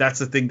like that's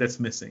the thing that's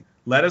missing.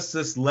 Let us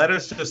just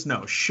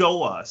know.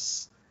 Show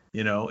us,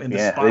 in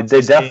the spots.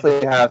 They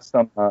definitely have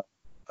some. But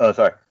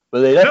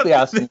they definitely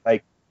have some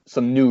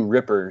some new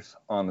rippers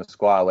on the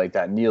squad, like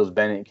that Niels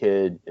Bennett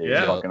kid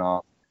is fucking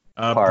off.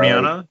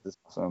 Brianna.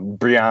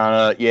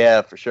 Brianna,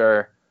 yeah, for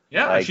sure.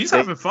 Yeah, she's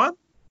having fun.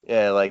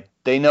 Yeah, like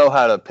they know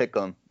how to pick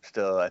them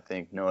still. I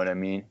think, know what I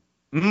mean?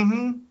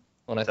 Mm-hmm.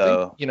 Well, I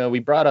think we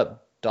brought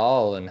up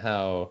Doll and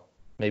how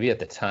maybe at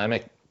the time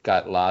it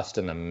got lost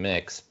in the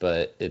mix,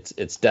 but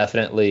it's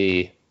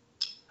definitely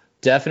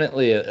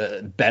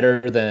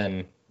better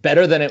than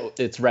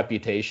its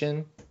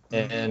reputation.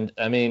 And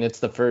I mean, it's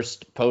the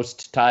first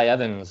post Ty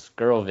Evans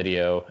girl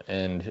video,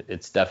 and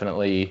it's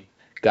definitely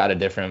got a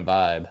different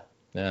vibe.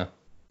 Yeah,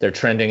 they're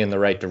trending in the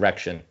right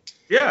direction.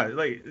 Yeah,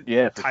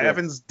 Ty sure.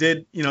 Evans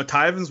did.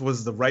 Ty Evans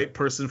was the right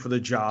person for the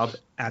job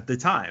at the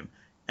time,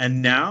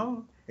 and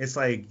now it's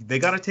like they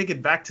got to take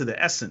it back to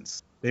the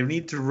essence. They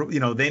need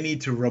to, they need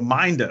to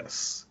remind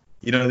us.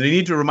 They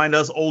need to remind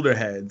us older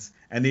heads,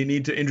 and they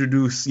need to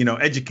introduce,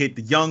 educate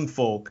the young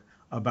folk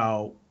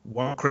about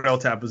what Krell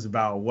Tap is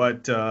about,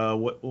 what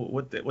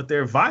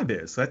their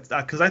vibe is. That's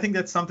because I think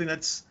that's something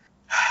that's,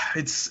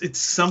 it's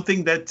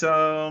something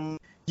that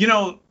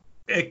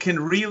it can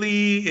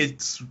really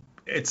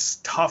it's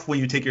tough when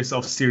you take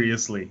yourself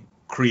seriously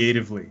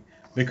creatively,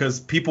 because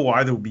people will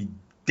either be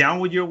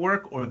down with your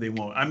work or they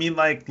won't. I mean,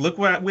 like look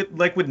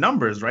with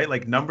Numbers, right?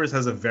 Like Numbers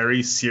has a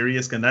very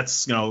serious, and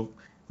that's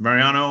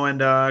Mariano and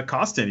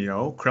Costin,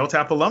 Krell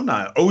Tap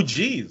alumni,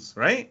 OGs,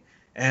 right?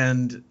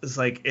 And it's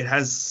like it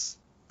has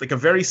like a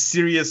very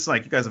serious,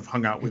 like you guys have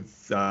hung out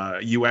with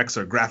UX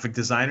or graphic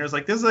designers.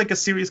 Like this is like a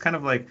serious kind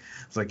of like,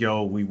 it's like,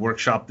 yo, we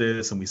workshopped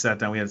this and we sat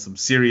down, we had some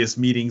serious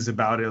meetings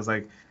about it. I was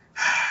like,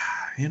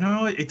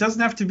 it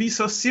doesn't have to be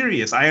so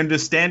serious. I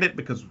understand it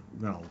because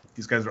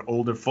these guys are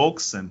older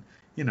folks and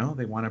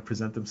they want to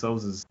present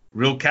themselves as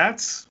real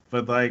cats,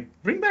 but like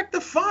bring back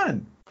the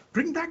fun,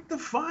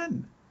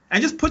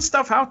 and just put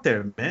stuff out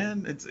there,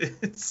 man.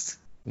 It's.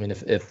 I mean,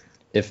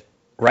 if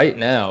right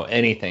now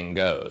anything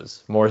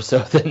goes, more so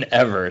than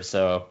ever.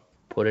 So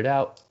put it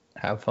out,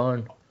 have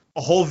fun.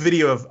 A whole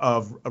video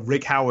of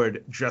Rick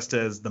Howard dressed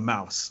as the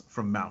mouse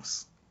from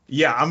Mouse.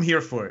 Yeah, I'm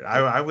here for it.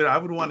 I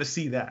would want to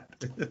see that.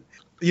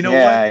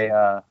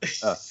 What?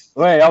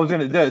 Wait, I was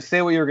gonna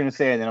say what you were gonna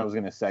say, and then I was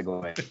gonna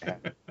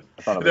segue.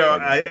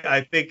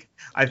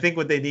 I think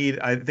what they need.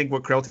 I think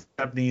what Krell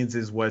Tap needs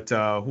is what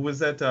who was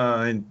that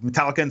in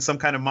Metallica and Some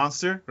Kind of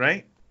Monster,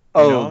 right?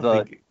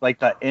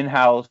 The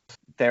in-house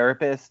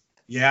therapist.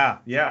 Yeah.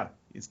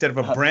 Instead of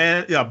a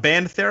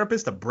band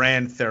therapist, a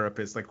brand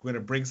therapist. Like when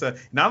it brings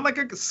not like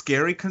a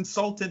scary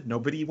consultant.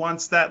 Nobody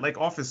wants that like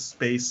office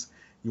space.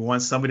 You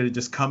want somebody to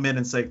just come in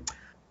and say,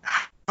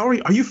 are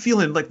you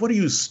feeling, like, what are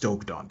you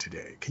stoked on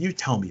today? Can you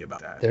tell me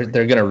about that?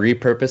 They're gonna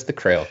repurpose the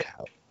Krell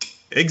Cow.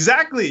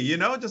 Exactly,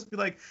 just be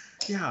like,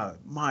 yeah,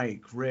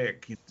 Mike,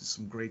 Rick,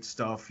 some great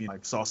stuff. I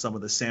saw some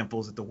of the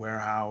samples at the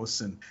warehouse,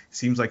 and it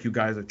seems like you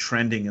guys are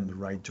trending in the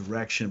right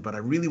direction. But I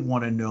really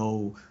want to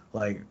know,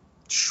 like,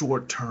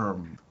 short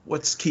term,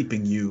 what's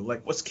keeping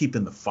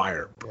the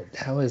fire?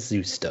 How is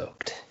you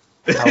stoked?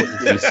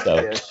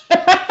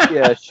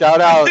 Yeah,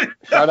 shout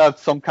out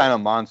Some Kind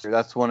of Monster.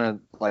 That's one of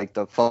like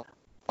the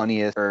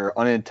funniest or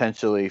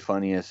unintentionally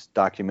funniest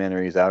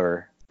documentaries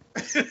ever.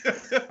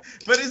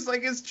 But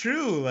it's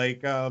true.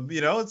 Like,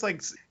 it's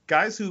like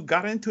guys who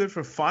got into it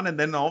for fun, and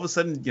then all of a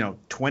sudden,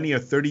 20 or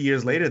 30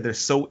 years later, they're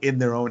so in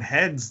their own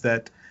heads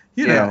that,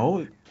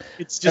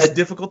 it's just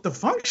difficult to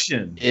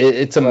function.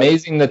 It's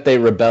amazing that they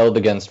rebelled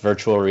against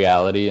virtual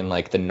reality and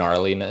like the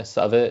gnarliness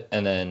of it,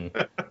 and then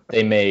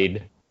they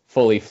made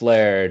Fully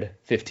Flared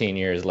 15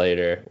 years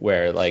later,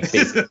 where like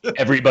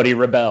everybody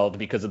rebelled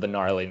because of the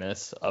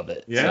gnarliness of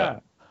it. Yeah.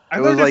 So. I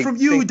learned it from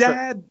you,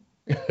 Dad.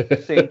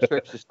 Same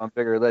tricks, just on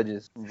bigger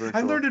ledges.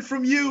 I learned it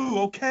from you,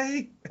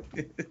 okay?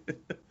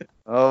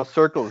 Oh,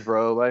 circles,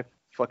 bro. Life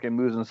fucking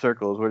moves in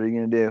circles. What are you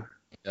gonna do?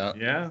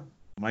 Yeah.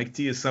 Mike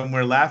T is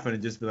somewhere laughing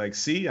and just be like,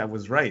 see, I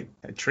was right.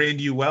 I trained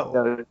you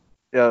well.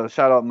 Yeah,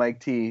 shout out Mike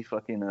T.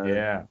 Fucking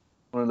one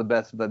of the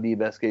best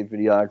skate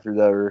videographers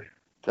ever.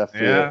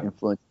 Definitely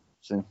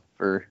influencing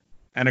for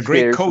and a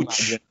great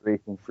coach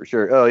for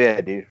sure. Oh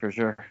yeah, dude, for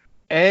sure.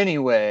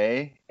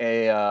 Anyway,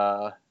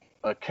 a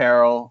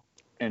Carol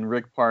and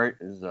Rick part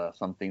is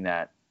something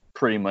that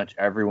pretty much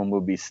everyone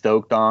will be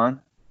stoked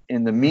on.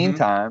 In the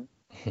meantime,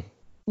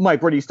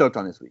 Mike, what are you stoked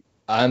on this week?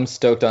 I'm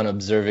stoked on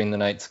observing the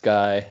night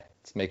sky.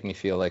 It's making me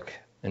feel like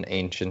an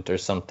ancient or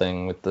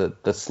something with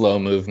the slow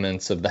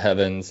movements of the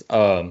heavens.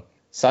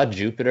 Saw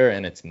Jupiter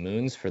and its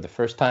moons for the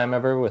first time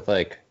ever with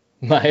like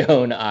my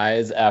own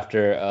eyes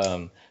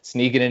after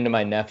sneaking into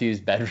my nephew's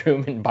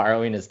bedroom and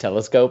borrowing his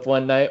telescope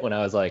one night when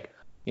I was like,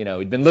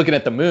 we'd been looking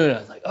at the moon. I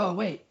was like, oh,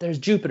 wait, there's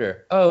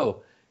Jupiter.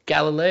 Oh,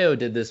 Galileo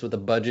did this with a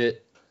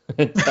budget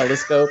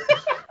telescope.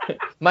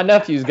 My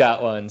nephew's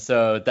got one,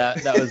 so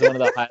that was one of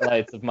the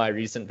highlights of my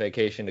recent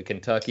vacation to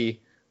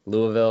Kentucky,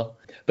 Louisville.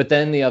 But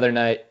then the other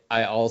night,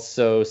 I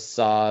also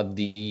saw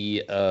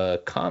the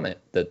comet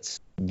that's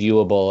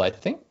viewable. I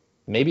think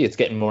maybe it's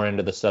getting more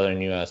into the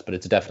southern U.S., but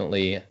it's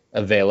definitely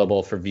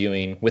available for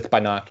viewing with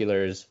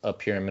binoculars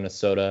up here in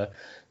Minnesota.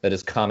 That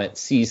is Comet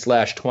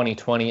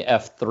C/2020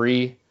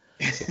 F3.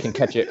 So you can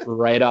catch it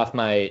right off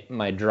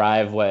my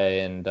driveway,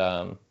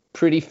 and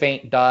pretty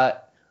faint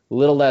dot, a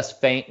little less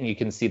faint, and you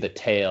can see the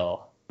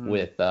tail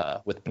with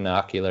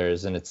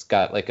binoculars, and it's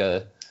got like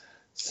a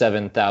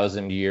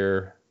 7,000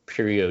 year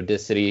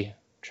periodicity.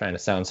 Trying to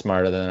sound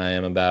smarter than I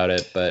am about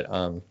it, but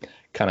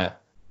kind of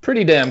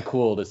pretty damn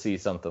cool to see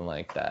something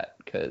like that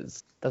because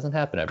it doesn't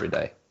happen every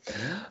day.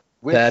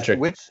 Patrick,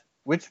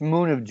 which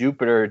moon of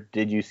Jupiter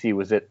did you see?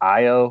 Was it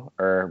Io,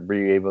 or were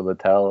you able to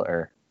tell?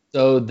 Or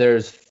so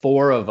there's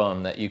 4 of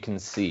them that you can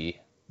see,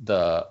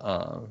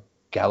 the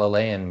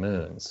Galilean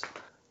moons.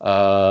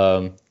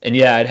 And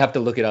yeah, I'd have to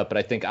look it up, but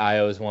I think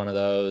Io is one of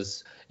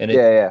those. And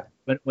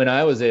when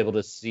I was able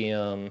to see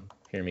them,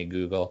 hear me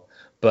Google,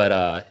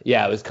 but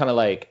yeah, it was kind of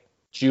like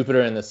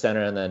Jupiter in the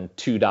center and then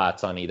 2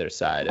 dots on either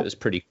side. It was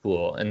pretty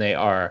cool. And they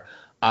are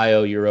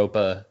Io,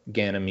 Europa,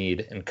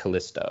 Ganymede, and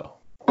Callisto.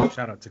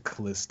 Shout out to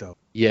Callisto.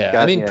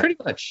 Yeah, pretty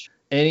much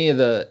any of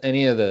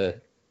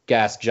the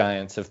gas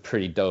giants have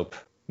pretty dope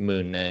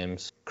moon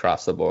names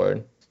across the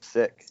board.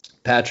 Sick.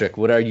 Patrick,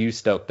 what are you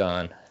stoked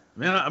on?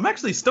 Man, I'm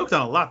actually stoked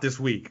on a lot this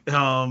week.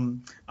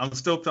 I'm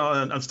stoked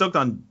on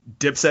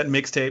Dipset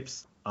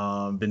mixtapes.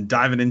 Been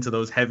diving into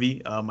those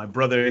heavy. My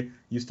brother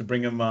used to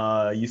bring him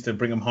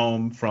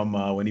home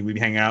from when we'd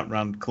hang out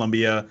around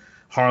Columbia,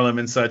 Harlem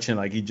and such, and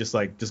like he'd just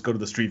go to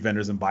the street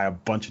vendors and buy a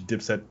bunch of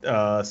Dipset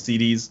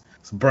CDs.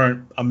 It's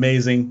burnt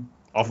amazing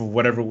off of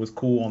whatever was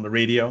cool on the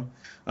radio.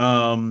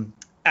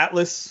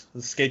 Atlas,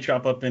 the skate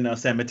shop up in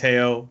San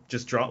Mateo,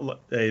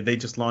 they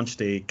just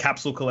launched a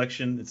capsule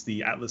collection. It's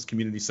the Atlas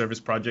Community Service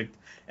Project,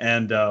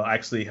 and I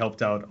actually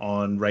helped out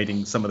on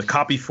writing some of the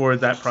copy for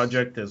that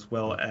project, as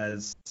well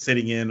as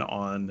sitting in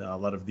on a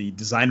lot of the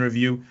design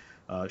review.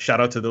 Shout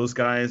out to those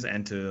guys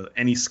and to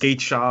any skate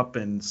shop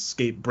and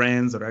skate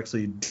brands that are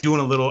actually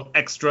doing a little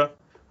extra,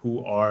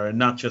 who are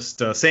not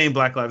just saying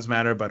Black Lives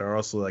Matter, but are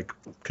also like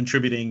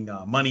contributing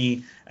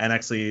money and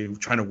actually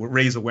trying to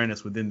raise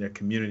awareness within their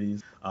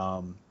communities.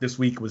 This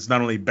week was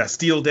not only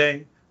Bastille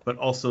Day, but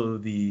also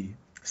the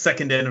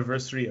second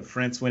anniversary of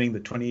France winning the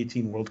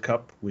 2018 World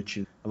Cup, which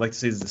I like to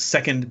say is the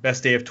second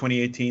best day of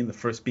 2018, the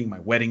first being my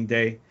wedding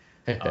day.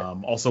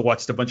 Also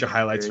watched a bunch of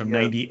highlights from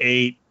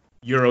 98,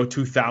 Euro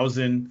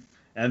 2000.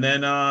 And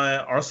then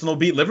Arsenal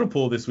beat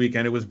Liverpool this week,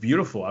 and it was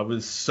beautiful. I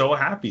was so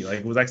happy. Like,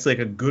 it was actually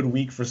like a good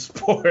week for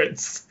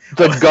sports.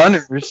 The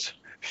Gunners.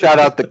 Shout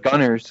out the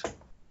Gunners.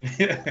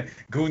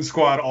 Goon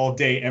Squad all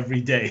day,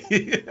 every day.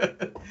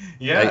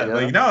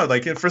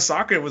 For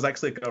soccer, it was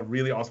actually like a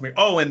really awesome week.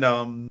 Oh,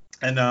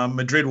 and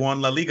Madrid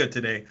won La Liga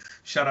today.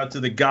 Shout out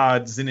to the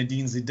god,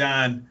 Zinedine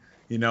Zidane.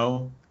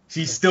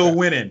 He's still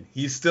winning.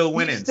 He's still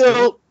winning.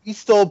 He's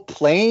still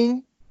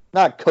playing?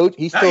 Not coach.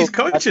 He's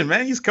coaching,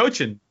 man. He's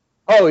coaching.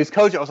 Oh, he's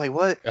coaching. I was like,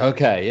 what?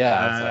 Okay,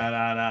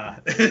 yeah.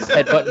 Nah.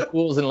 Headbutt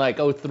schools in like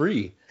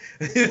 03.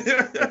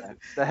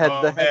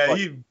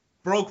 He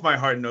broke my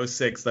heart in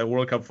 06, that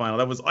World Cup final.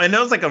 That was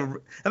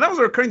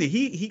a recurring thing.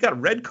 He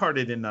got red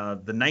carded in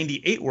the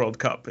 98 World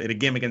Cup in a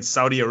game against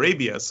Saudi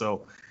Arabia.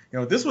 So,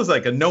 this was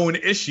like a known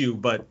issue,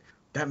 but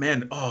that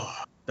man,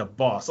 the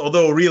boss.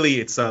 Although really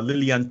it's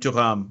Lilian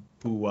Thuram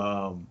who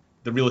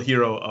the real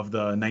hero of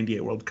the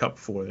 98 World Cup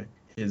for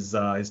his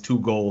 2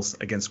 goals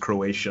against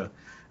Croatia.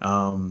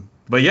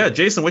 But yeah,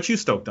 Jason, what you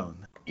stoked on?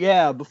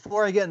 Yeah,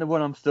 before I get into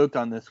what I'm stoked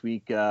on this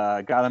week,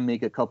 gotta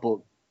make a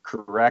couple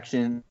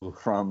corrections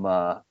from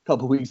a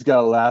couple weeks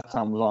ago. Last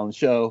time I was on the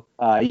show.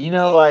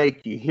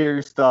 You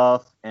hear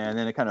stuff and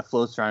then it kind of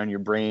floats around in your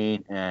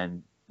brain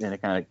and then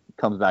it kind of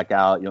comes back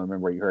out. You don't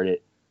remember where you heard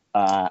it.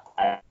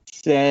 I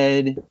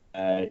said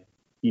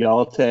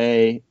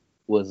Yalte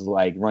was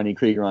like Ronnie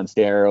Krieger on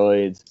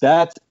steroids.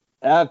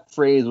 That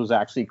phrase was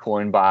actually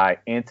coined by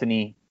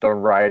Anthony the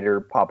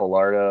Writer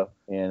Papalardo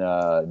in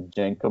a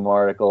Jenkem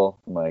article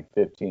from like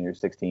 15 or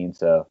 16.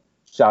 So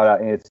shout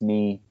out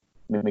Anthony.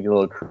 Make a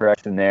little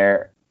correction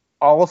there.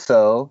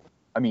 Also,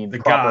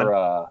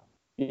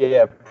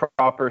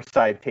 proper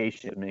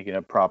citation, making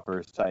a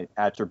proper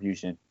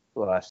attribution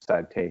 /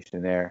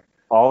 citation there.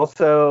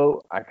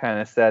 Also, I kind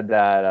of said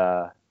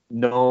that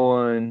no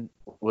one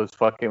was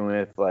fucking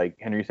with like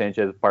Henry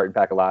Sanchez, Part and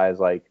Pack of Lies,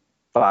 like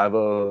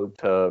 5-0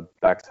 to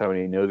back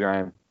 70 nose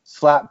grind.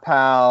 Slap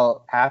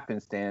Pal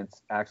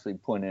happenstance actually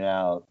pointed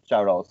out,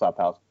 shout out all the Slap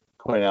Pals,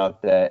 pointed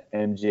out that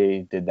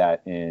MJ did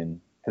that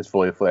in his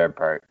fully flared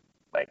part,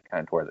 like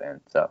kind of towards the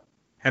end. So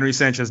Henry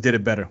Sanchez did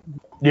it better.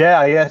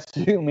 yeah, yes,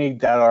 you make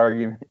that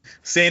argument.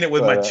 Saying it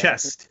with my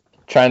chest.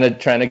 Trying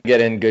to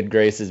get in good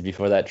graces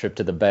before that trip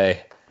to the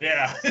Bay.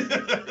 Yeah.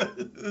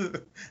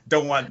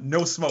 Don't want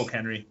no smoke,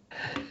 Henry.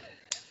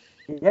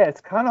 Yeah,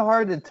 it's kind of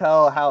hard to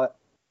tell how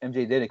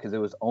MJ did it because it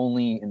was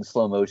only in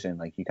slow motion.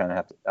 Like you kind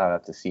of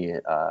have to see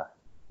it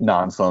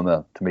non-slow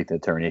mo to make the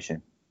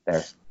determination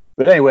there.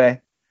 But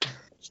anyway,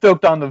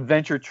 stoked on the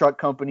Venture Truck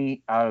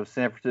Company out of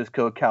San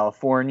Francisco,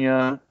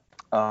 California.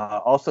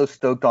 Also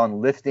stoked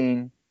on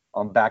lifting.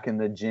 I'm back in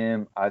the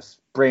gym. I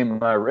sprained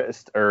my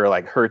wrist or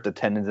like hurt the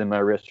tendons in my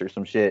wrist or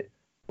some shit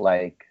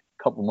like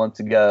a couple months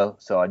ago.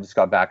 So I just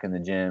got back in the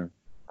gym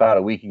about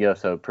a week ago.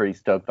 So pretty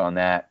stoked on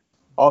that.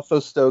 Also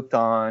stoked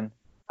on,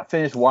 I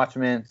finished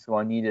Watchmen, so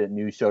I need a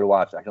new show to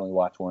watch. I can only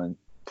watch one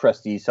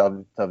prestige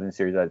television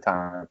series at a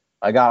time.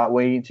 I got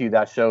way into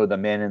that show, The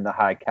Man in the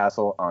High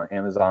Castle, on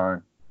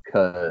Amazon,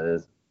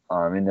 because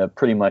I'm into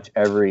pretty much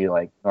every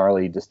like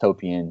gnarly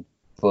dystopian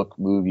book,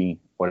 movie,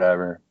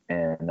 whatever.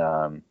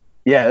 And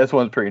yeah, this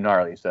one's pretty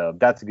gnarly. So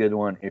that's a good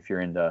one if you're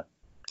into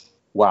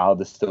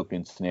wild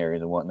dystopian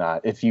scenarios and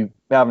whatnot. If you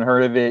haven't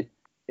heard of it,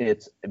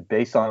 it's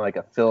based on like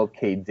a Philip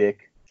K.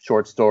 Dick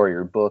short story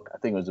or book. I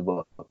think it was a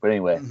book. But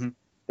anyway,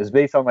 it's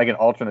based on like an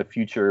alternate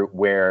future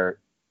where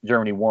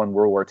Germany won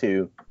World War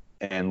II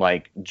and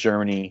like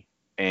Germany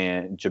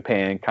and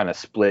Japan kind of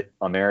split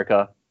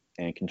America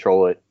and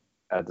control it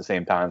at the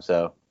same time.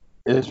 So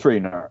it's pretty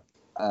gnarly.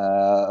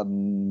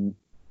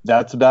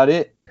 That's about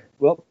it.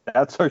 Well,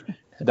 that's our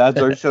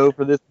show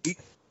for this week.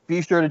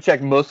 Be sure to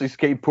check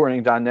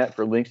mostlyskateboarding.net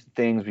for links to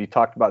things we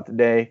talked about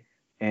today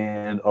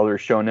and other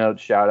show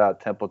notes. Shout out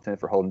Templeton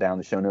for holding down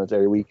the show notes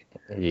every week.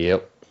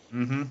 Yep.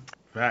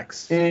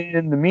 Facts.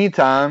 In the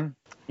meantime,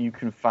 you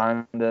can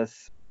find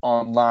us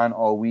online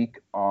all week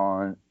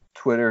on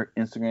Twitter,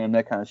 Instagram,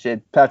 that kind of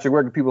shit. Patrick,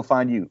 where can people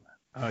find you?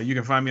 You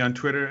can find me on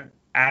Twitter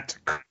at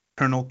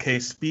Colonel K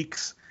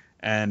Speaks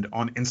and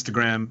on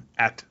Instagram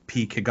at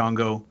P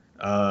Kigongo.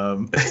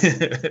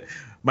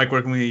 Mike,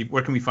 where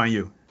can we find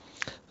you?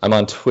 I'm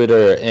on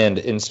Twitter and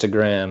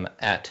Instagram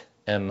at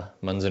M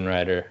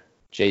Munzenrider.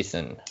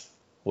 Jason,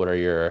 what are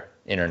your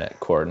internet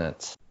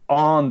coordinates?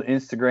 On the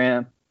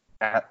Instagram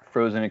at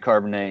Frozen and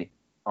Carbonate,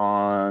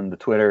 on the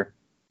Twitter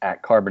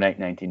at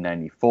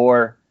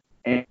Carbonate1994,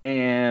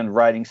 and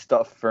writing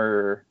stuff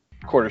for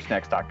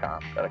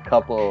quartersnacks.com. Got a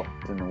couple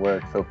in the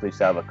works. Hopefully,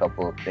 have a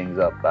couple of things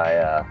up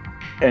by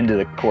end of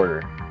the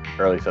quarter,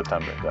 early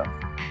September. So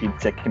keep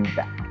checking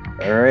back.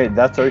 All right,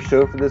 that's our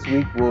show for this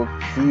week. We'll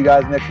see you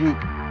guys next week.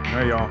 All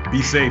right, y'all.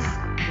 Be safe.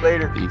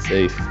 Later. Be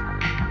safe.